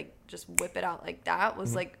and could, just whip it out like that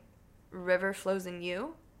was, River Flows in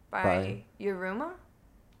You by Yuruma.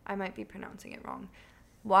 I might be pronouncing it wrong.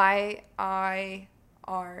 Yiruma.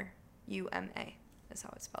 Is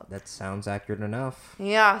how it's spelled. That sounds accurate enough.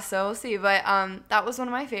 Yeah, so we'll see. But that was one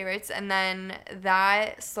of my favorites. And then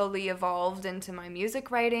that slowly evolved into my music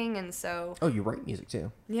writing. And so... Oh, you write music too?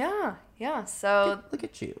 Yeah. So... Look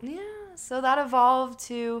at you. Yeah. So that evolved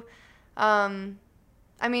to...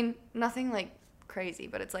 nothing crazy,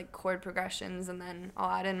 but it's chord progressions. And then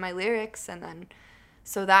I'll add in my lyrics. And then...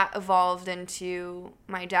 So that evolved into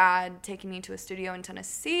my dad taking me to a studio in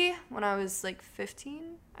Tennessee when I was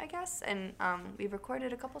 15, I guess. And we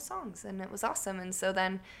recorded a couple songs and it was awesome. And so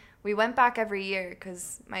then we went back every year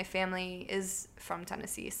because my family is from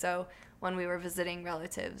Tennessee. So when we were visiting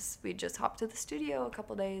relatives, we'd just hop to the studio a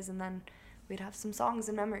couple days and then we'd have some songs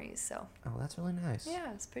and memories. So Oh, that's really nice.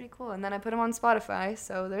 yeah, it's pretty cool. And then I put them on Spotify,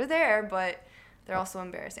 so they're there, but they're also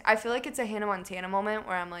embarrassing. I feel like it's a Hannah Montana moment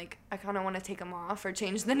where I'm like, I kind of want to take them off or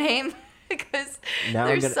change the name because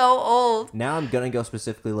they're so old. Now I'm going to go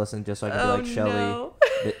specifically listen just so I can be like, Shelby, no.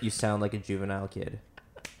 that you sound like a juvenile kid.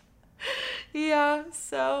 Yeah,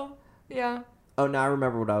 so, yeah. Oh, now I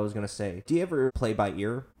remember what I was going to say. Do you ever play by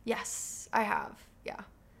ear? Yes, I have. Yeah.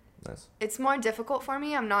 Nice. It's more difficult for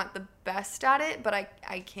me. I'm not the best at it, but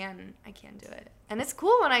I can do it. And it's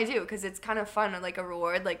cool when I do because it's kind of fun, like a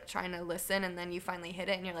reward, like trying to listen and then you finally hit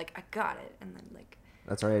it and you're like, I got it. And then like.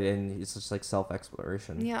 That's right. And it's just like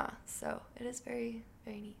self-exploration. Yeah. So it is very,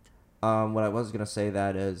 very neat. What I was going to say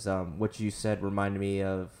that is what you said reminded me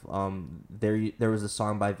of there was a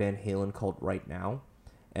song by Van Halen called Right Now.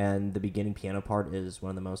 And the beginning piano part is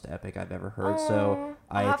one of the most epic I've ever heard. So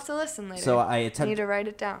I'll have to listen later. So I need to write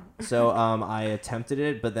it down. So I attempted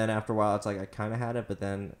it, but then after a while, it's like I kind of had it, but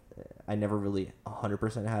then I never really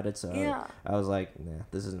 100% had it. So yeah. I was like, nah,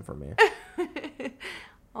 this isn't for me.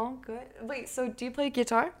 Oh, good. Wait, so do you play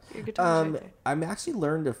guitar? Your guitar's right there. I've actually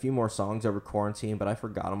learned a few more songs over quarantine, but I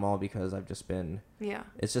forgot them all because I've just been. Yeah.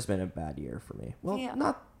 It's just been a bad year for me. Well, yeah.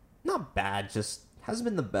 not bad, just hasn't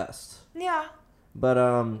been the best. Yeah.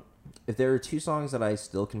 But if there are two songs that I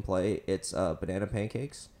still can play, it's Banana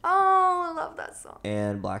Pancakes. Oh, I love that song.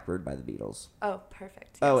 And Blackbird by the Beatles. Oh,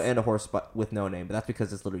 perfect. Yes. Oh, and A Horse with No Name, but that's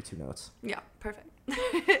because it's literally 2 notes. Yeah, perfect.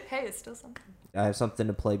 Hey, it's still something. I have something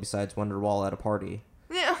to play besides Wonderwall at a party.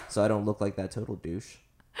 Yeah. So I don't look like that total douche.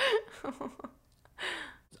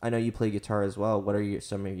 I know you play guitar as well. What are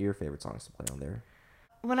some of your favorite songs to play on there?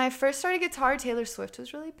 When I first started guitar, Taylor Swift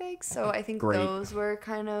was really big, so I think Great. those were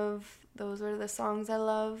the songs I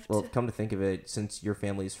loved. Well, come to think of it, since your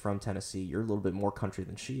family's from Tennessee, you're a little bit more country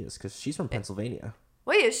than she is, because she's from Pennsylvania.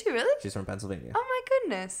 Wait, is she really? She's from Pennsylvania. Oh my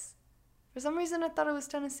goodness. For some reason, I thought it was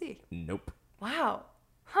Tennessee. Nope. Wow.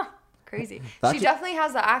 Huh. Crazy. She definitely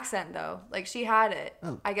has the accent, though. Like, she had it.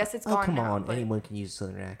 Oh, I guess it's gone come now. on. But... Anyone can use a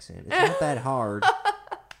southern accent. It's not that hard.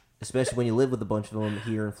 Especially when you live with a bunch of them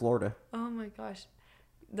here in Florida. Oh my gosh.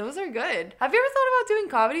 Those are good. Have you ever thought about doing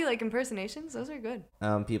comedy, like impersonations? Those are good.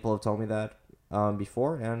 People have told me that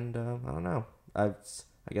before, and I don't know. I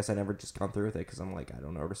guess I never just gone through with it because I'm like, I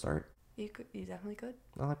don't know where to start. You definitely could.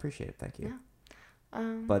 Well, I appreciate it. Thank you. Yeah.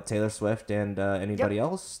 But Taylor Swift and anybody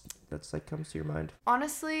else that's like comes to your mind?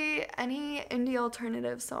 Honestly, any indie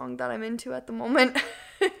alternative song that I'm into at the moment.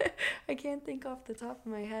 I can't think off the top of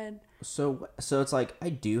my head. So it's like I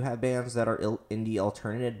do have bands that are indie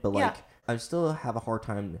alternative, but like I still have a hard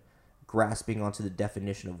time grasping onto the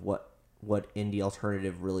definition of what indie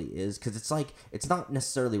alternative really is, because it's like it's not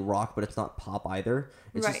necessarily rock, but it's not pop either.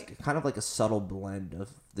 It's just kind of like a subtle blend of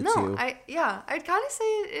the two. I'd kind of say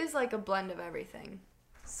it is like a blend of everything.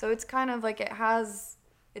 So it's kind of like it has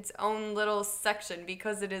its own little section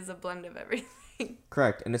because it is a blend of everything.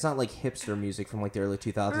 Correct, and it's not like hipster music from like the early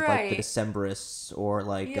 2000s, like the Decemberists or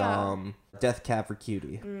like Death Cab for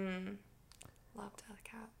Cutie. Love Death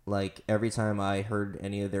Cab. Like every time I heard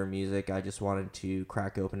any of their music, I just wanted to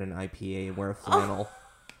crack open an IPA and wear a flannel.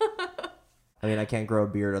 I mean, I can't grow a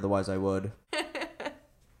beard, otherwise I would.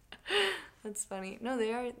 That's funny. No,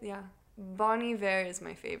 they are. Yeah, Bon Iver is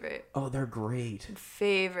my favorite. Oh, they're great.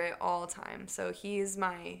 Favorite all time. So he's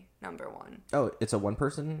my number one. Oh, it's a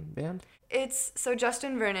one-person band? So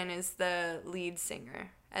Justin Vernon is the lead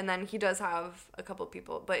singer. And then he does have a couple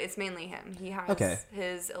people, but it's mainly him. He has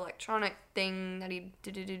his electronic thing that he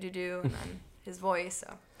do, and then his voice.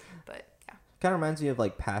 So, but yeah. Kind of reminds me of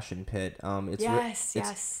like Passion Pit.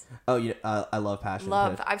 Yes. Oh, yeah. I love Passion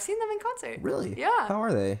Pit. I've seen them in concert. Really? Yeah. How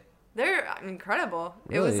are they? They're incredible.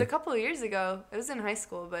 Really? It was a couple of years ago. It was in high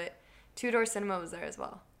school, but Two Door Cinema was there as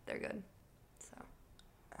well. They're good. So.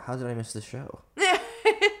 How did I miss the show?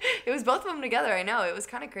 It was both of them together. I know. It was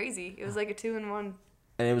kind of crazy. It was like a 2-in-1.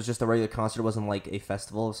 And it was just a regular concert. It wasn't like a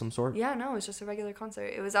festival of some sort? Yeah, no, it was just a regular concert.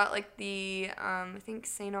 It was at like the, I think,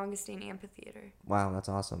 St. Augustine Amphitheater. Wow, that's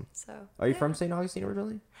awesome. So. Are you from St. Augustine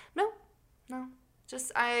originally? No.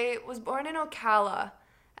 Just, I was born in Ocala,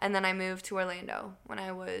 and then I moved to Orlando when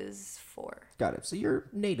I was 4. Got it. So you're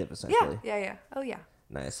native, essentially. Yeah. Oh, yeah.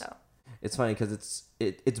 Nice. So. It's funny because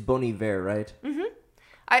it's Bon Iver, right? Mm-hmm.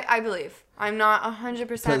 I believe. I'm not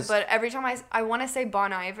 100%, but every time I want to say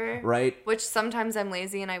Bon Iver, right? Which sometimes I'm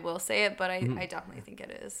lazy and I will say it, but I definitely think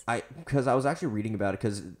it is. Because I was actually reading about it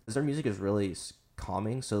because their music is really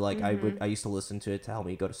calming. So like I used to listen to it to help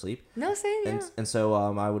me go to sleep. No, same, yeah. And so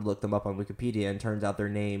I would look them up on Wikipedia, and turns out their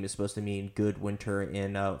name is supposed to mean good winter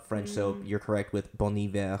in French. So you're correct with bon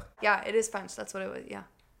hiver. Yeah, it is French. That's what it was. Yeah.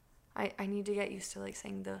 I need to get used to like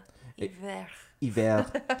saying the hiver. Hiver.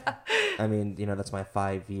 I mean, you know, that's my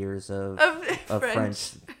 5 years of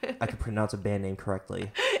French. I could pronounce a band name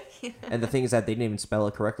correctly. Yeah. And the thing is that they didn't even spell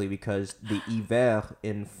it correctly because the hiver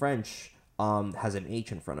in French has an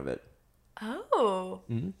H in front of it. Oh.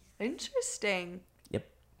 Interesting. Yep.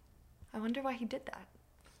 I wonder why he did that.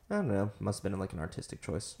 I don't know. Must have been like an artistic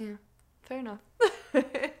choice. Yeah. Fair enough.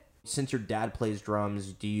 Since your dad plays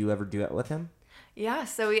drums, do you ever duet with him? Yeah,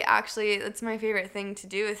 so it's my favorite thing to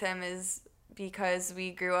do with him is because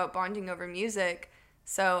we grew up bonding over music.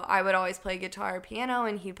 So I would always play guitar or piano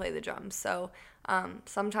and he'd play the drums. So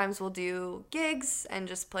sometimes we'll do gigs and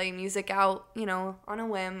just play music out, you know, on a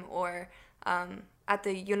whim, or at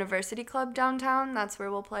the university club downtown. That's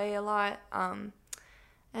where we'll play a lot.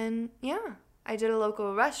 And yeah, I did a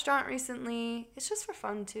local restaurant recently. It's just for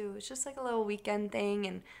fun too. It's just like a little weekend thing,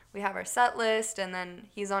 and we have our set list, and then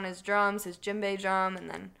he's on his drums, his djembe drum, and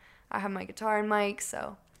then I have my guitar and mic.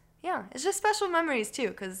 So yeah, it's just special memories too,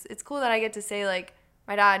 because it's cool that I get to say like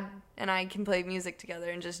my dad and I can play music together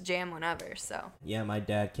and just jam whenever. So yeah, my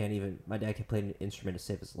dad can play an instrument to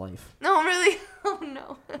save his life. No, really? Oh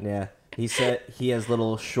no. Yeah, he said he has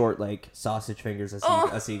little short like sausage fingers as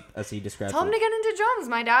he describes. Tell him to get into drums.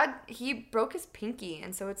 My dad, he broke his pinky,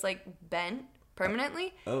 and so it's like bent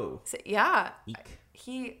permanently. Oh. So, yeah. Eek.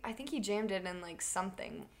 I think he jammed it in like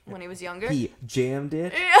something when he was younger. He jammed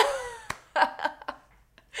it. Yeah.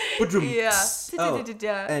 Yeah. Oh,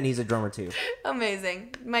 and he's a drummer too.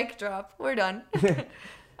 Amazing. Mic drop. We're done.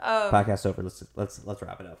 Podcast over. Let's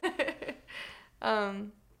wrap it up.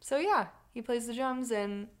 So yeah, he plays the drums,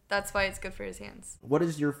 and that's why it's good for his hands. What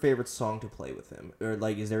is your favorite song to play with him? Or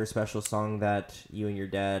like, is there a special song that you and your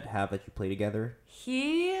dad have that you play together?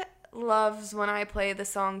 He loves when I play the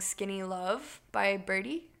song "Skinny Love" by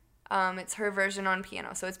Birdie. It's her version on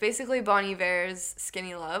piano. So it's basically Bon Iver's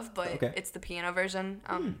Skinny Love, but it's the piano version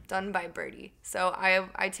done by Birdie. So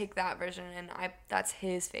I take that version, and that's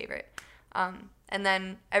his favorite. And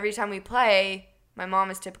then every time we play, my mom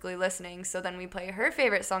is typically listening. So then we play her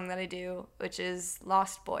favorite song that I do, which is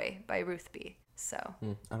Lost Boy by Ruth B. So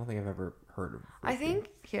I don't think I've ever heard of it.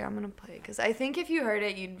 Here, I'm going to play it because I think if you heard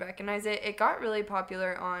it, you'd recognize it. It got really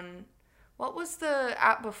popular on, what was the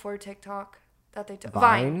app before TikTok? That they took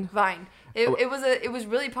Vine. It was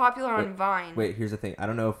really popular on Vine. Wait, here's the thing. I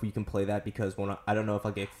don't know if we can play that because I don't know if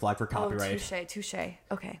I'll get flagged for copyright. Touche.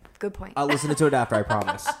 Okay, good point. I'll listen to it after, I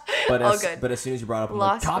promise. But good. As soon as you brought up, I'm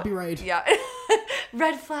like, copyright. Yeah.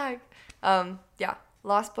 Red flag. Yeah.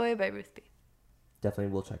 Lost Boy by Ruth B.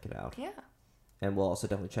 Definitely we'll check it out. Yeah. And we'll also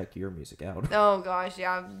definitely check your music out. Oh gosh,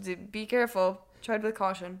 yeah. Be careful. Tread with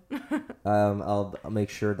caution. I'll make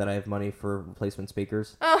sure that I have money for replacement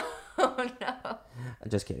speakers. Oh no.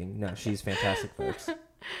 Just kidding. No, she's fantastic, folks.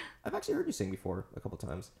 I've actually heard you sing before a couple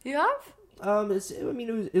times. You have?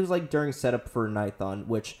 It was like during setup for Nighthon,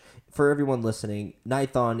 which for everyone listening,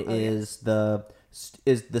 Nighthon is the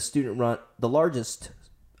largest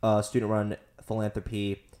student run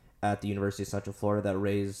philanthropy at the University of Central Florida that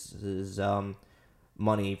raises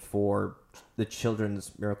money for the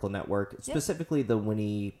Children's Miracle Network, specifically the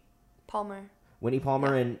Winnie Palmer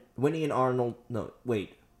and Winnie and Arnold. No,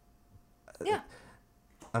 wait. Yeah.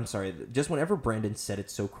 I'm sorry. Just whenever Brandon said it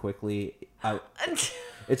so quickly,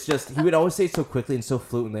 it's just he would always say it so quickly and so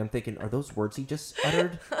fluently. I'm thinking, are those words he just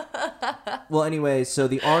uttered? Well, anyway, so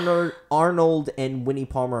the Arnold and Winnie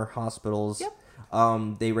Palmer hospitals. Yep.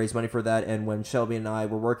 They raised money for that, and when Shelby and I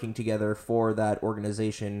were working together for that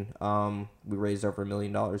organization, we raised over $1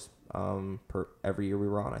 million per every year we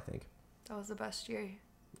were on. I think that was the best year.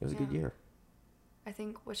 It was a good year. I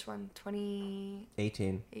think which one?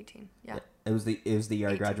 2018. 18. Yeah. It was the year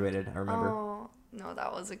 18. I graduated. I remember. Oh no,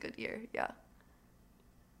 that was a good year. Yeah.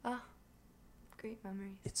 Great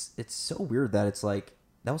memories. It's so weird that it's like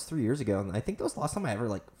that was 3 years ago, and I think that was the last time I ever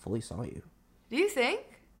like fully saw you. Do you think?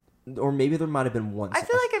 Or maybe there might have been once. I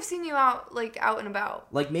feel like I've seen you out and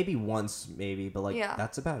about. Like maybe once, but like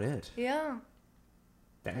that's about it. Yeah.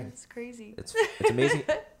 Dang. It's crazy. It's amazing.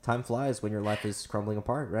 Time flies when your life is crumbling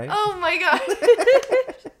apart, right? Oh my god.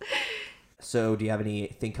 So, do you have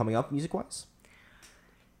anything coming up music-wise?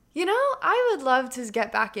 You know, I would love to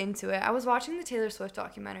get back into it. I was watching the Taylor Swift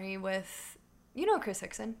documentary with, Chris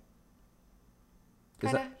Hickson.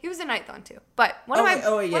 Kind of. He was a Nighthon too. But one of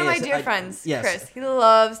my dear friends, Chris, he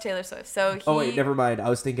loves Taylor Swift. So he... Oh, wait, never mind. I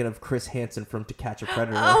was thinking of Chris Hansen from To Catch a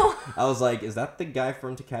Predator. Oh. I was like, is that the guy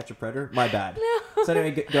from To Catch a Predator? My bad. No. So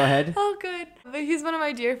anyway, go ahead. Oh, good. But he's one of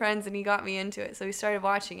my dear friends, and he got me into it. So we started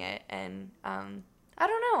watching it, and I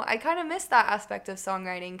don't know. I kind of miss that aspect of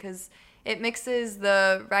songwriting because it mixes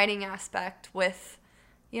the writing aspect with,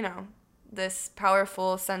 you know, this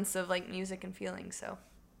powerful sense of, like, music and feeling. So,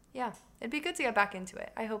 yeah. It'd be good to get back into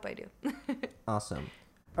it. I hope I do. Awesome.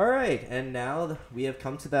 All right, and now we have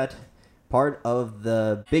come to that part of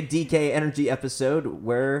the Big DK Energy episode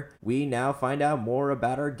where we now find out more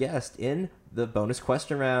about our guest in the bonus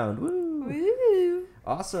question round. Woo! Woo!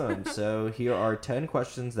 Awesome. So here are 10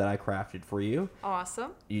 questions that I crafted for you.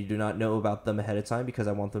 Awesome. You do not know about them ahead of time because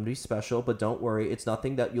I want them to be special, but don't worry. It's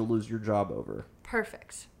nothing that you'll lose your job over.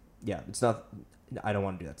 Perfect. Yeah, it's not... I don't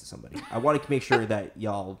want to do that to somebody. I want to make sure that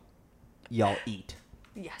y'all eat.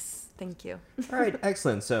 Yes, thank you. All right,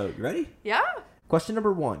 excellent. So, you ready? Yeah. Question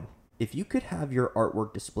number 1. If you could have your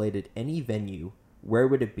artwork displayed at any venue, where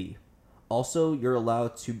would it be? Also, you're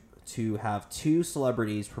allowed to have 2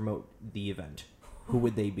 celebrities promote the event. Who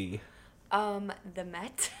would they be? The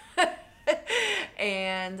Met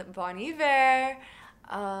and Bon Iver,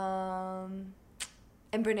 and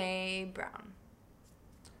Brene Brown.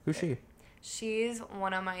 Who's she? She's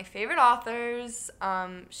one of my favorite authors.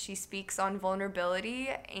 She speaks on vulnerability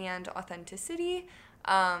and authenticity,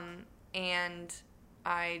 and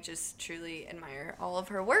I just truly admire all of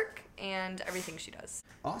her work and everything she does.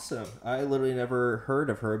 Awesome. I literally never heard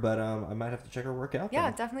of her, but I might have to check her work out. Yeah,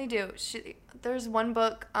 then. definitely do. There's one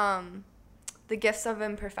book, The Gifts of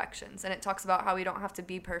Imperfections, and it talks about how we don't have to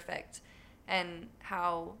be perfect and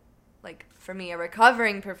how... like, for me, a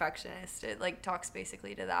recovering perfectionist, it, like, talks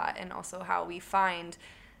basically to that, and also how we find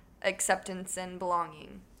acceptance and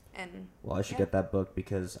belonging. And well, I should get that book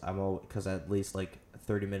because because at least, like,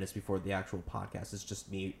 30 minutes before the actual podcast, it's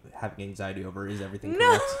just me having anxiety over, is everything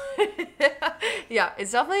correct? Yeah,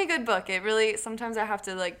 it's definitely a good book. It really, sometimes I have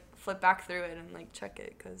to, like, flip back through it and, like, check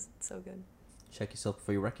it, because it's so good. Check yourself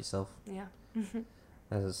before you wreck yourself. Yeah.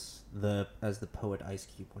 As the poet Ice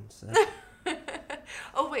Cube once said.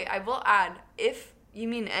 Oh, wait, I will add, if you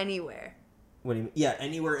mean anywhere. What do you mean? Yeah,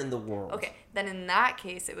 anywhere in the world. Okay, then in that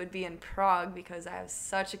case, it would be in Prague because I have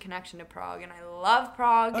such a connection to Prague, and I love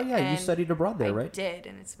Prague. Oh, yeah, you studied abroad there, right? I did,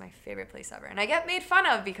 and it's my favorite place ever. And I get made fun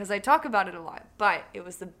of because I talk about it a lot, but it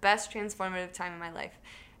was the best transformative time in my life,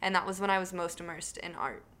 and that was when I was most immersed in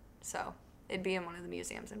art. So it'd be in one of the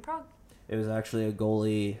museums in Prague. It was actually a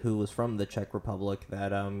goalie who was from the Czech Republic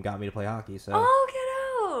that got me to play hockey. So. Oh, get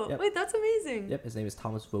out! Yep. Wait, that's amazing. Yep, his name is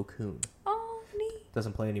Thomas Vokun. Oh, neat.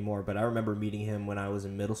 Doesn't play anymore, but I remember meeting him when I was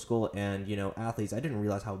in middle school, and, you know, athletes, I didn't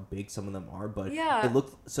realize how big some of them are, but yeah. It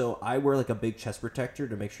looked, so I wear, like, a big chest protector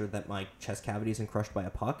to make sure that my chest cavity isn't crushed by a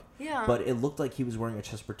puck. Yeah. But it looked like he was wearing a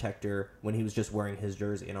chest protector when he was just wearing his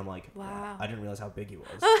jersey, and I'm like, wow. I didn't realize how big he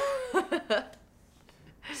was.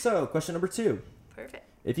 So, question number 2. Perfect.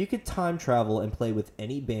 If you could time travel and play with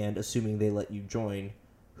any band, assuming they let you join,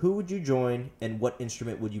 who would you join, and what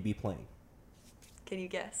instrument would you be playing? Can you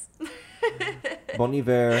guess? Bon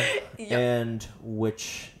Iver, Yep. and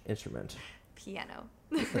which instrument? Piano.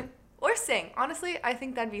 Or sing. Honestly, I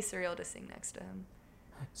think that'd be surreal to sing next to him.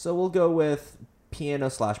 So we'll go with piano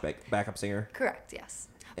 / backup singer. Correct, yes.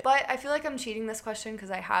 But I feel like I'm cheating this question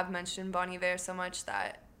because I have mentioned Bon Iver so much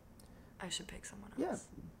that I should pick someone else.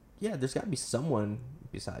 Yeah, there's got to be someone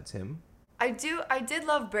besides him. I did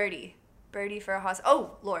love Birdie. Birdie for a house.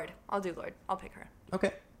 Oh, Lord. I'll do Lord. I'll pick her.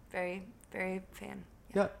 Okay. Very, very fan.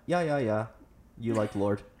 Yeah. You like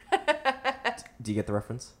Lord. Do you get the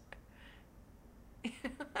reference?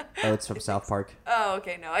 Oh, it's from South Park. Oh,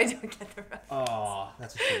 okay. No, I don't get the reference. Oh,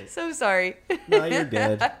 that's a shame. So sorry. No, you're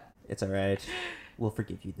good. It's all right. We'll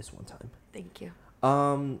forgive you this one time. Thank you.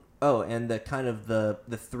 Oh, and the kind of the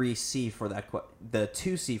 3C for that the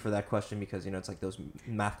 2C for that question, because, you know, it's like those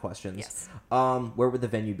math questions. Yes. Where would the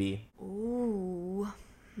venue be? Ooh.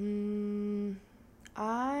 You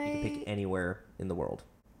can pick anywhere in the world.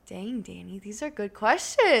 Dang, Danny, these are good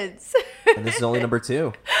questions. And this is only number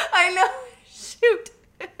 2. I know. Shoot.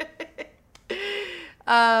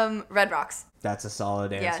 Red Rocks. That's a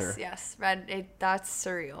solid answer. Yes. That's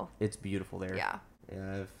surreal. It's beautiful there. Yeah.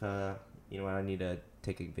 Yeah, you know what, I need to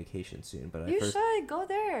take a vacation soon, but You should go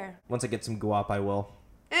there. Once I get some guap, I will.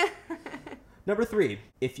 Number 3,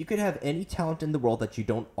 if you could have any talent in the world that you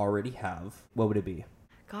don't already have, what would it be?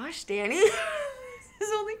 Gosh, Danny. This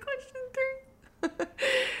is only question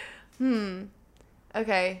 3.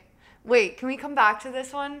 Okay. Wait, can we come back to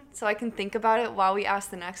this one so I can think about it while we ask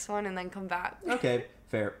the next one and then come back? Okay,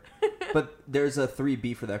 fair. But there's a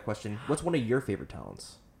 3B for that question. What's one of your favorite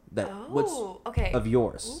talents? Okay. Of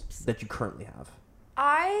yours Oops. that you currently have?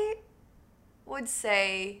 I would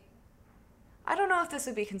say, I don't know if this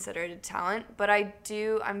would be considered a talent, but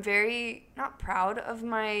I'm very not proud of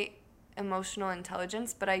my emotional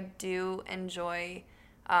intelligence, but I do enjoy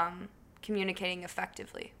communicating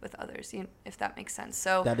effectively with others, if that makes sense.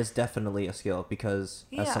 So That is definitely a skill because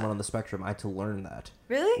as Yeah. someone on the spectrum, I had to learn that.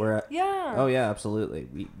 Really? Yeah. Oh yeah, absolutely.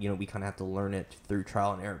 We kind of have to learn it through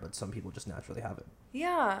trial and error, but some people just naturally have it.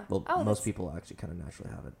 Yeah. Well, Oh, most people actually kind of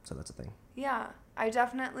naturally have it, so that's a thing. Yeah. I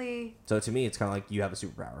definitely. So to me, it's kind of like you have a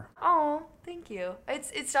superpower. Oh, thank you.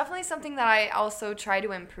 It's definitely something that I also try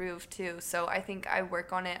to improve too. So I think I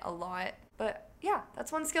work on it a lot. But yeah,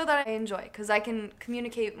 that's one skill that I enjoy because I can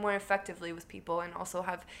communicate more effectively with people and also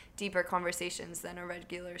have deeper conversations than a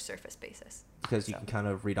regular surface basis. Because you can kind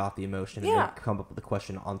of read off the emotion Yeah. and then come up with a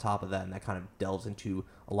question on top of that, and that kind of delves into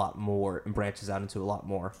a lot more and branches out into a lot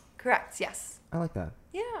more. Correct. Yes. I like that.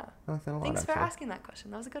 Yeah. I like that a lot, Thanks for actually. asking that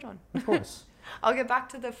question. That was a good one. Of course. I'll get back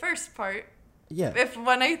to the first part Yeah.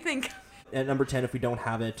 when I think. At number 10, if we don't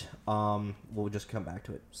have it, we'll just come back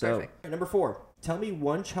to it. So, Perfect. At number 4, tell me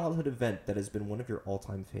one childhood event that has been one of your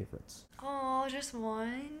all-time favorites. Oh, just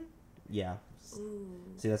one? Yeah. Ooh.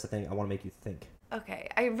 See, that's the thing. I want to make you think. Okay.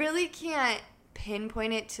 I really can't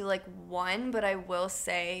pinpoint it to like one, but I will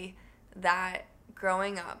say that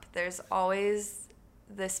growing up, there's always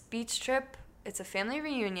this beach trip. It's a family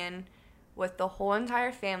reunion with the whole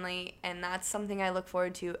entire family, and that's something I look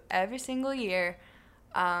forward to every single year.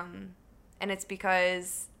 And it's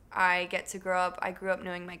because I grew up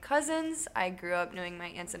knowing my cousins. I grew up knowing my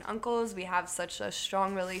aunts and uncles. We have such a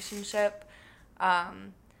strong relationship.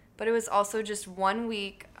 But it was also just 1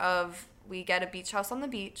 week of we get a beach house on the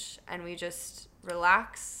beach and we just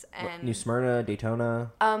relax and New Smyrna,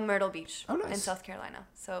 Daytona. Myrtle Beach Oh, nice. in South Carolina.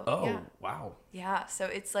 So Wow. yeah, so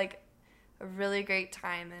it's like a really great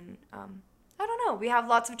time, and I don't know, we have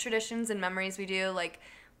lots of traditions and memories we do. Like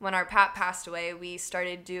when our Pat passed away, we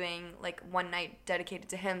started doing like one night dedicated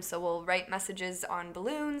to him. So we'll write messages on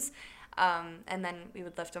balloons, and then we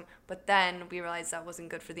would lift them. But then we realized that wasn't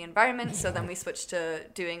good for the environment, so then we switched to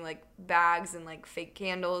doing like bags and like fake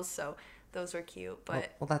candles. So those were cute,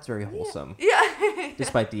 but Well, that's very wholesome. yeah.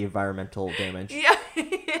 Despite the environmental damage. Yeah,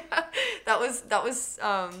 yeah. That was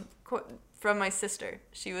from my sister.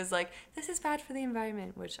 She was like, "This is bad for the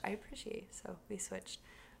environment," which I appreciate. So we switched.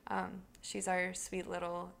 She's our sweet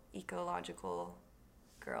little ecological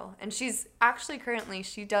girl, and she's actually currently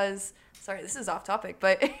sorry, this is off topic,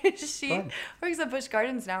 but she Fun. works at Busch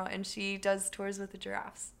Gardens now, and she does tours with the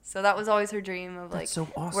giraffes. So that was always her dream of like That's so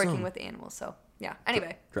awesome. working with the animals. So yeah.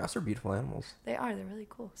 Anyway. Giraffes are beautiful animals. They're really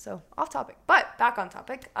cool. So off topic, but back on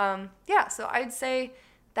topic. Yeah, so I'd say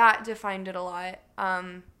that defined it a lot.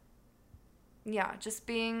 Yeah, just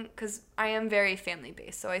because I am very family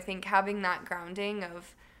based. So I think having that grounding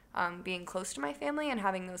of being close to my family and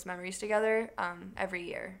having those memories together every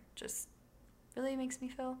year just really makes me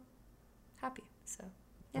feel happy. So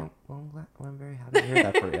yeah. Well, I'm very happy to hear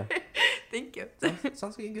that for you. Thank you.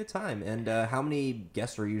 Sounds like a good time. And how many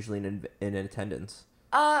guests are usually in attendance?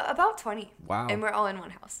 About 20. Wow. And we're all in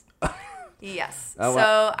one house. Yes. Oh, so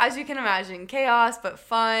wow. as you can imagine, chaos but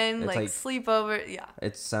fun, It's like sleepover. Yeah.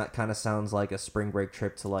 It kind of sounds like a spring break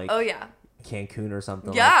trip to like Oh yeah. Cancun or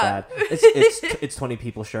something Yeah. like that. It's 20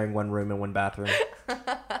 people sharing one room and one bathroom.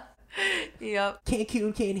 Yep.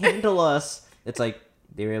 Cancun can't handle us. It's like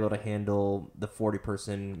they were able to handle the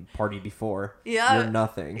 40-person party before. Yeah. You're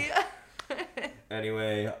nothing. Yeah.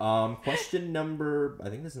 Anyway, question number, I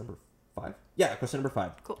think this is number 5. Yeah, question number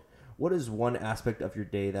 5. Cool. What is one aspect of your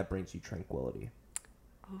day that brings you tranquility?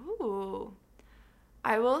 Ooh.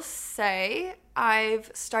 I will say I've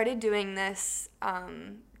started doing this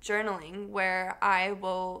journaling where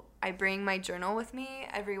I bring my journal with me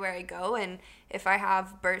everywhere I go, and if I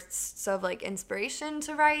have bursts of like inspiration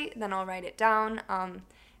to write, then I'll write it down.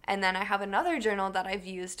 And then I have another journal that I've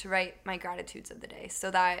used to write my gratitudes of the day, so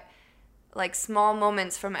that like small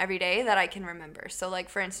moments from every day that I can remember. So like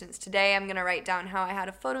for instance, today I'm gonna write down how I had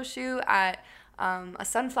a photo shoot at a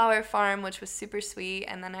sunflower farm, which was super sweet,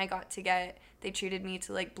 and then they treated me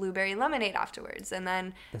to like blueberry lemonade afterwards, and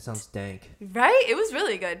then That sounds dank. right, it was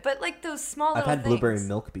really good. But like those small I've little had blueberry things.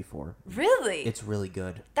 milk before. Really? It's really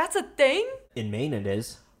good. That's a thing? In Maine it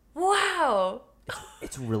is. Wow.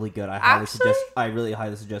 It's really good. Actually? I really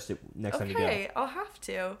highly suggest it next time you go. Okay, I'll have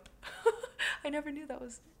to. I never knew that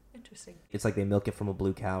was interesting. It's like they milk it from a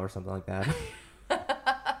blue cow or something like that.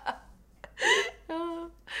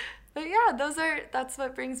 But yeah, that's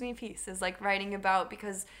what brings me peace, is like writing about,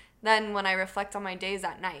 because then when I reflect on my days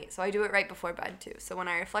at night, so I do it right before bed too. So when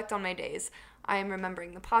I reflect on my days, I am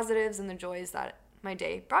remembering the positives and the joys that my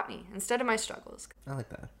day brought me instead of my struggles. I like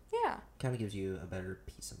that. Yeah. Kind of gives you a better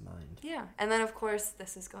peace of mind. Yeah. And then, of course,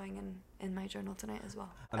 this is going in my journal tonight as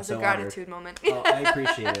well. I'm as so a gratitude moment. Oh, I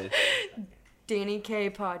appreciate it. Danny K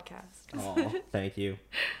podcast. Oh, thank you.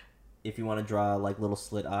 If you want to draw like little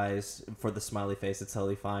slit eyes for the smiley face, it's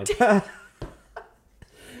totally fine.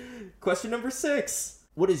 Question number 6.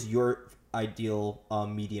 What is your ideal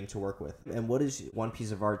medium to work with? And what is one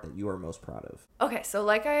piece of art that you are most proud of? Okay, so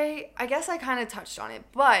like I guess I kind of touched on it,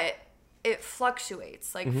 but it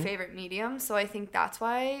fluctuates, like favorite medium. So I think that's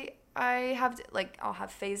why I have, like, I'll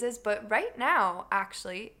have phases. But right now,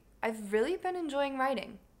 actually, I've really been enjoying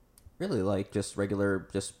writing. Really? Like just regular,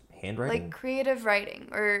 just handwriting? Like creative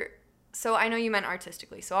writing. So I know you meant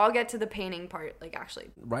artistically. So I'll get to the painting part, like,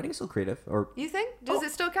 actually. Writing is still creative, or... You think? Does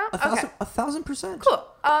it still count? 1,000%. Cool.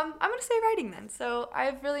 I'm going to say writing then. So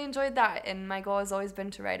I've really enjoyed that. And my goal has always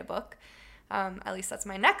been to write a book. At least that's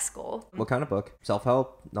my next goal. What kind of book?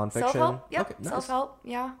 Self-help? Nonfiction? Self-help, yep. Okay, nice. Self-help,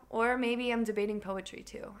 yeah. Or maybe I'm debating poetry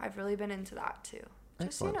too. I've really been into that too.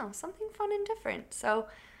 Just, Excellent. Something fun and different. So,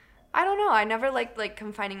 I don't know. I never liked, like,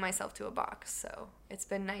 confining myself to a box. So, it's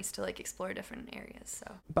been nice to, like, explore different areas.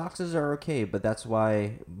 So, Boxes are okay, but that's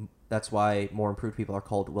why more improved people are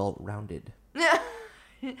called well-rounded.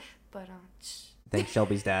 but, Thanks,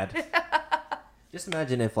 Shelby's dad. Just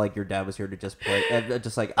imagine if, like, your dad was here to just play,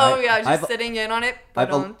 just like... sitting in on it. I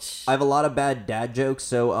have a lot of bad dad jokes,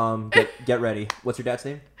 so get ready. What's your dad's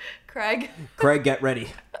name? Craig. Craig, get ready.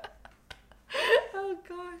 Oh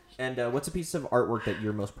gosh. And what's a piece of artwork that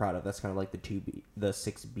you're most proud of? That's kind of like the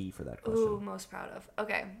 6B for that question. Ooh, most proud of.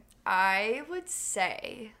 Okay, I would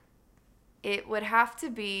say it would have to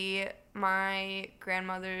be my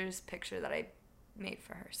grandmother's picture that I made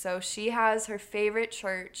for her. So she has her favorite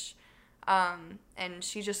church. And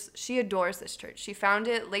she adores this church. She found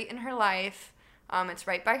it late in her life. It's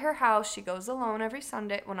right by her house. She goes alone every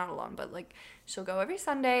Sunday. Well, not alone, but, like, she'll go every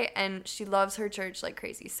Sunday, and she loves her church like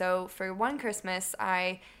crazy. So for one Christmas,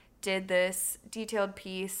 I did this detailed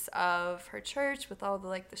piece of her church with all the,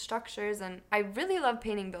 like, the structures, and I really love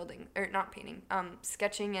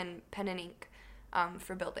sketching and pen and ink,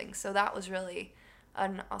 for buildings. So that was really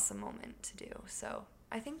an awesome moment to do. So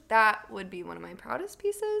I think that would be one of my proudest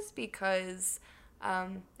pieces because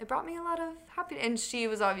it brought me a lot of happiness. And she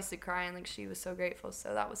was obviously crying. Like, she was so grateful.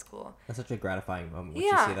 So that was cool. That's such a gratifying moment when you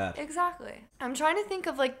see that. Yeah, exactly. I'm trying to think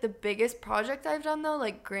of, like, the biggest project I've done, though,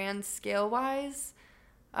 like, grand scale-wise.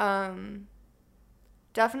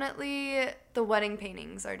 Definitely the wedding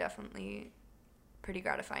paintings are definitely pretty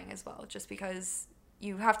gratifying as well. Just because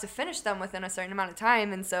you have to finish them within a certain amount of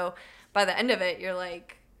time. And so by the end of it, you're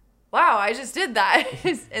like, wow, I just did that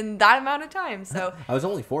in that amount of time. So I was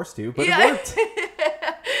only forced to, but it worked.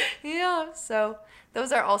 Yeah, so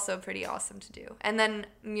those are also pretty awesome to do. And then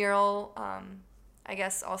mural, I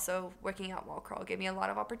guess also working at Wall Crawl gave me a lot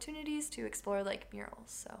of opportunities to explore, like, murals.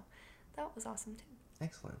 So that was awesome too.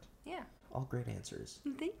 Excellent. Yeah. All great answers.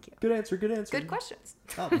 Thank you. Good answer, good answer. Good questions.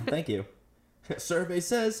 Oh, thank you. Survey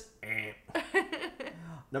says.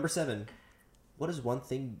 Number 7. What is one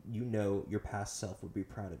thing you know your past self would be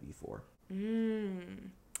proud of you for?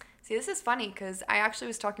 See, this is funny because I actually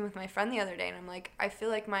was talking with my friend the other day, and I'm like, I feel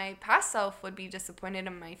like my past self would be disappointed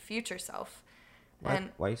in my future self. Why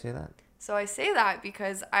do you say that? So I say that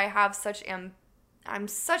because I have I'm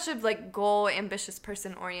such a, like, goal ambitious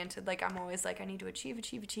person oriented. Like, I'm always like, I need to achieve.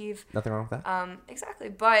 Nothing wrong with that? Exactly.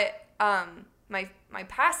 But my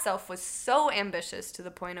past self was so ambitious to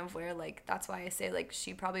the point of where, like, that's why I say, like,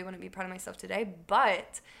 she probably wouldn't be proud of myself today.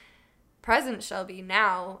 But present Shelby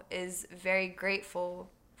now is very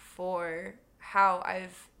grateful for how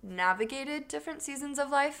I've navigated different seasons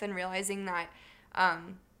of life and realizing that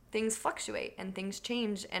things fluctuate and things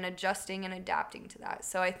change and adjusting and adapting to that.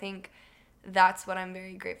 So I think that's what I'm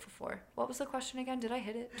very grateful for. What was the question again? Did I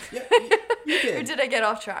hit it? Yeah, you did. Or did I get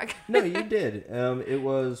off track? No, you did. It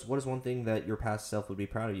was, what is one thing that your past self would be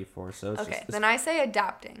proud of you for? So it's okay, then I say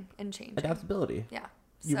adapting and changing. Adaptability. Yeah.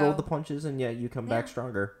 You rolled the punches and yet you come back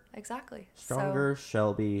stronger. Exactly. Stronger,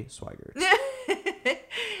 Shelby Swygert.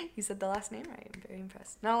 You said the last name right. I'm very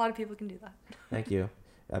impressed. Not a lot of people can do that. Thank you.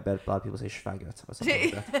 I bet a lot of people say Schweigert or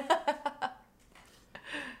something like that.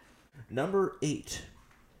 Number 8.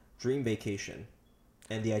 Dream vacation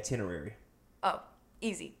and the itinerary. Oh,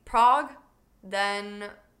 easy. Prague, then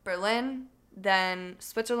Berlin, then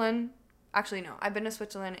Switzerland. Actually, no. I've been to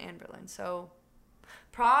Switzerland and Berlin. So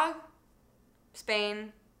Prague,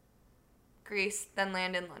 Spain, Greece, then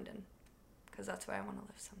land in London. Because that's where I want to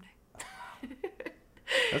live someday.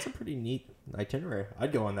 That's a pretty neat itinerary.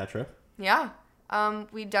 I'd go on that trip. Yeah.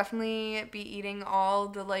 We'd definitely be eating all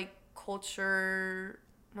the like what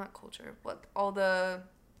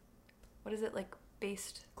is it, like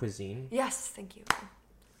based Cuisine. Yes, thank you.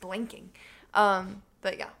 Blanking.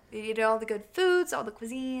 But yeah, we eat all the good foods, all the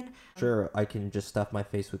cuisine. Sure, I can just stuff my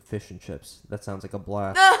face with fish and chips. That sounds like a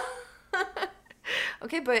blast.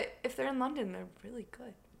 Okay, but if they're in London, they're really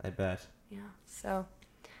good. I bet. Yeah, so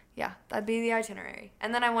yeah, that'd be the itinerary.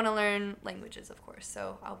 And then I want to learn languages, of course,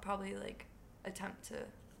 so I'll probably like attempt to.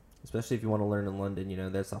 Especially if you want to learn in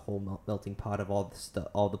London, there's a whole melting pot of all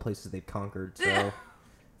the places they've conquered. So,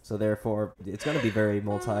 so therefore, it's gonna be very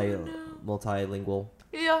multilingual.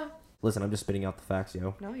 Yeah. Listen, I'm just spitting out the facts,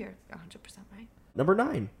 No, you're 100% right. Number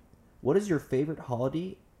 9. What is your favorite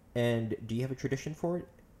holiday, and do you have a tradition for it?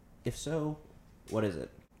 If so, what is it?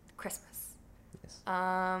 Christmas. Yes.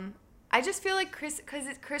 I just feel like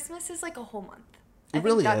Christmas is like a whole month. I think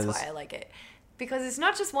really that's is. why I like it. Because it's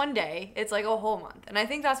not just one day, it's like a whole month. And I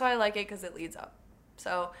think that's why I like it, because it leads up.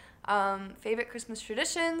 So, favorite Christmas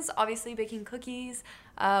traditions, obviously baking cookies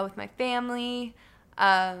with my family.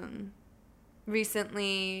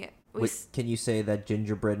 Recently... Can you say that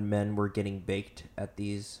gingerbread men were getting baked at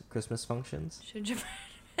these Christmas functions? Gingerbread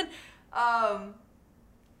men? I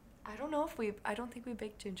don't think we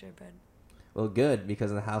baked gingerbread. Well, good,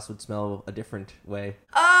 because the house would smell a different way.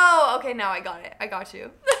 Oh, okay, now I got it. I got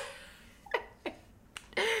you.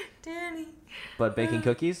 Danny. But baking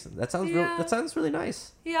cookies? That sounds really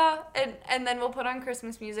nice. Yeah, and then we'll put on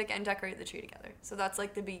Christmas music and decorate the tree together. So that's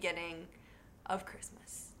like the beginning of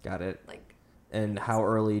Christmas. Got it. Like. And how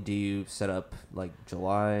early do you set up? Like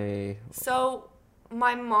July? So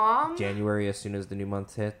my mom. January, as soon as the new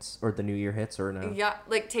month hits, or the new year hits, or no? Yeah,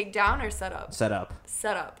 like take down or set up. Set up.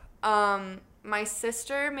 Set up. My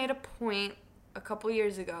sister made a point a couple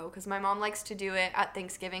years ago, because my mom likes to do it at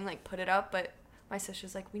Thanksgiving, like put it up, but my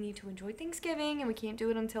sister's like, we need to enjoy Thanksgiving and we can't do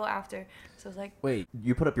it until after. So I was like, wait,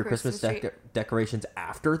 you put up your Christmas decorations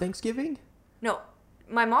after Thanksgiving? No.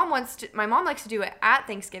 My mom likes to do it at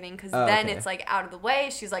Thanksgiving, because then it's like out of the way.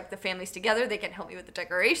 She's like, the family's together, they can help me with the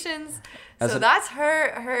decorations. So that's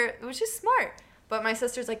her, which is smart. But my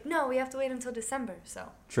sister's like, no, we have to wait until December. So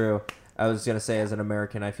true. I was gonna say, as an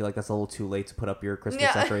American, I feel like that's a little too late to put up your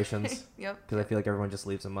Christmas decorations. Yep. Because I feel like everyone just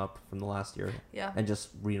leaves them up from the last year. Yeah. And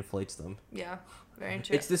just reinflates them. Yeah. Very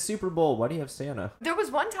true. It's the Super Bowl. Why do you have Santa? There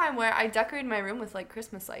was one time where I decorated my room with like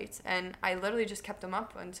Christmas lights, and I literally just kept them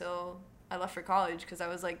up until I left for college, because I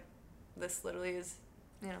was like, this literally is,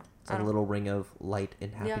 It's like a little ring of light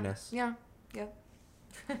and happiness. Yeah.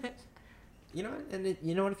 You know, and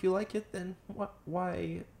you know what? If you like it, then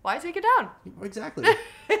why? Why take it down? Exactly.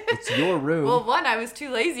 It's your room. Well, one, I was too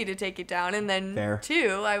lazy to take it down, and then Fair.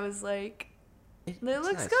 Two, I was like, it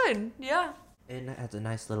looks nice. good. Yeah. And it has a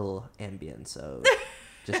nice little ambience, so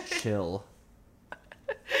just chill.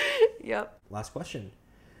 Yep. Last question.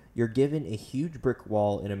 You're given a huge brick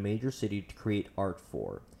wall in a major city to create art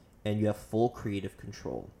for, and you have full creative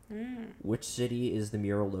control. Which city is the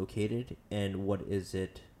mural located, and what is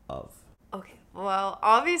it of? Okay, well,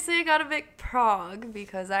 obviously I gotta pick Prague,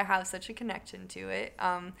 because I have such a connection to it.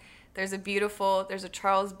 There's a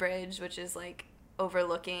Charles Bridge, which is like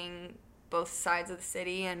overlooking both sides of the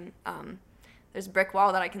city, and there's a brick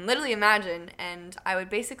wall that I can literally imagine, and I would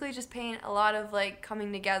basically just paint a lot of like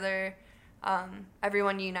coming together,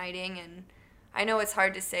 everyone uniting. And I know it's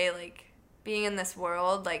hard to say, like, being in this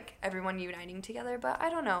world, like everyone uniting together, but I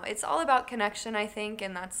don't know, it's all about connection, I think,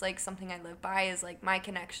 and that's like something I live by, is like my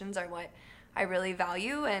connections are what I really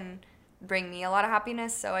value and bring me a lot of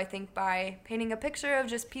happiness. So I think by painting a picture of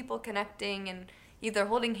just people connecting and either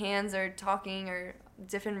holding hands or talking, or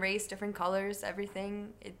different race, different colors,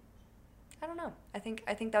 everything, I don't know, I think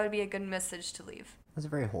that would be a good message to leave. That's a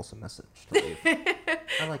very wholesome message to leave.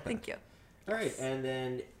 I like that. Thank you. All right, and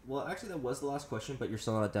then, well, actually, that was the last question, but you're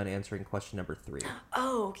still not done answering question number 3.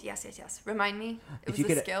 Oh, yes. Remind me. It was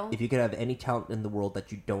a skill. If you could have any talent in the world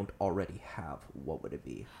that you don't already have, what would it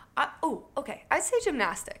be? Okay. I'd say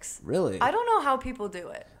gymnastics. Really? I don't know how people do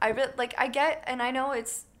it. I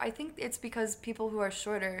think it's because people who are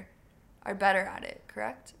shorter are better at it,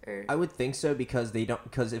 correct? Or I would think so, because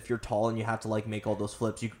if you're tall and you have to like make all those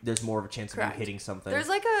flips, there's more of a chance of you hitting something. There's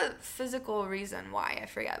like a physical reason why, I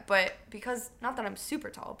forget, but because, not that I'm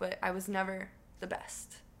super tall, but I was never the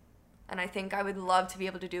best. And I think I would love to be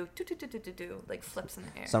able to do like flips in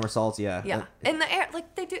the air. Somersaults, yeah. Yeah. In the air,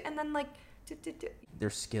 like they do, and then like They're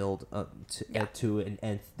skilled to an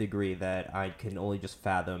nth degree that I can only just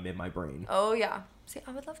fathom in my brain. Oh yeah. See,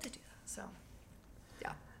 I would love to do that. So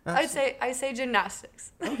I say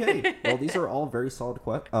gymnastics. Okay. Well, these are all very solid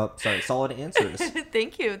answers.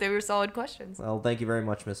 Thank you. They were solid questions. Well, thank you very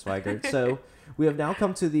much, Miss Swygert. So we have now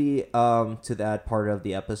come to the to that part of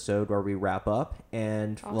the episode where we wrap up.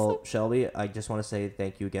 And Awesome. well, Shelby, I just want to say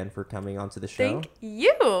thank you again for coming onto the show. Thank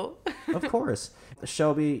you. Of course.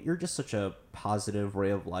 Shelby, you're just such a positive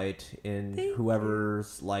ray of light in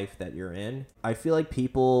whoever's life that you're in. I feel like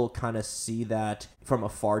people kind of see that from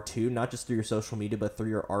afar too, not just through your social media, but through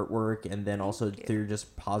your artwork, and then also through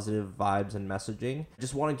just positive vibes and messaging.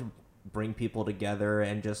 Just wanting to bring people together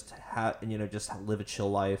and just just live a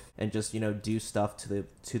chill life and just do stuff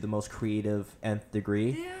to the most creative nth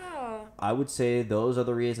degree. Yeah. I would say those are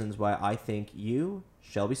the reasons why I think you,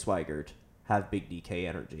 Shelby Swygert, have big DK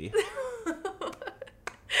energy.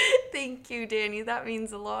 Thank you, Danny. That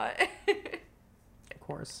means a lot. Of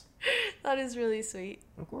course. That is really sweet.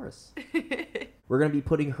 Of course. We're going to be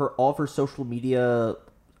putting all of her social media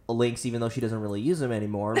links, even though she doesn't really use them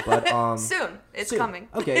anymore. But soon. It's coming.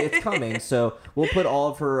 Okay, it's coming. So we'll put all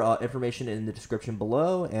of her information in the description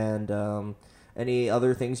below. And any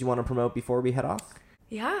other things you want to promote before we head off?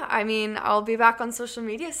 Yeah, I mean, I'll be back on social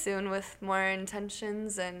media soon with more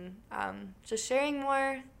intentions and just sharing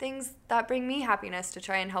more things that bring me happiness to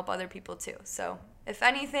try and help other people too. So if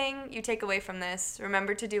anything you take away from this,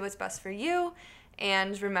 remember to do what's best for you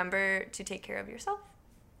and remember to take care of yourself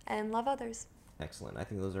and love others. Excellent. I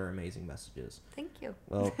think those are amazing messages. Thank you.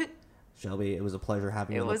 Well, Shelby, it was a pleasure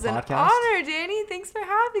having you It on the was podcast. an honor, Danny. Thanks for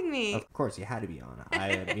having me. Of course, you had to be on. I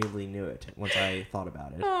immediately knew it once I thought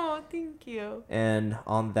about it. Oh, thank you. And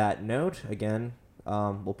on that note, again,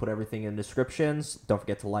 we'll put everything in the descriptions. Don't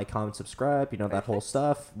forget to like, comment, subscribe. That whole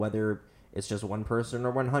stuff. Whether it's just one person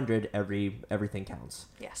or 100, everything counts.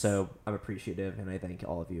 Yes. So I'm appreciative, and I thank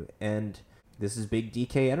all of you. And this is Big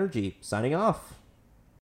DK Energy signing off.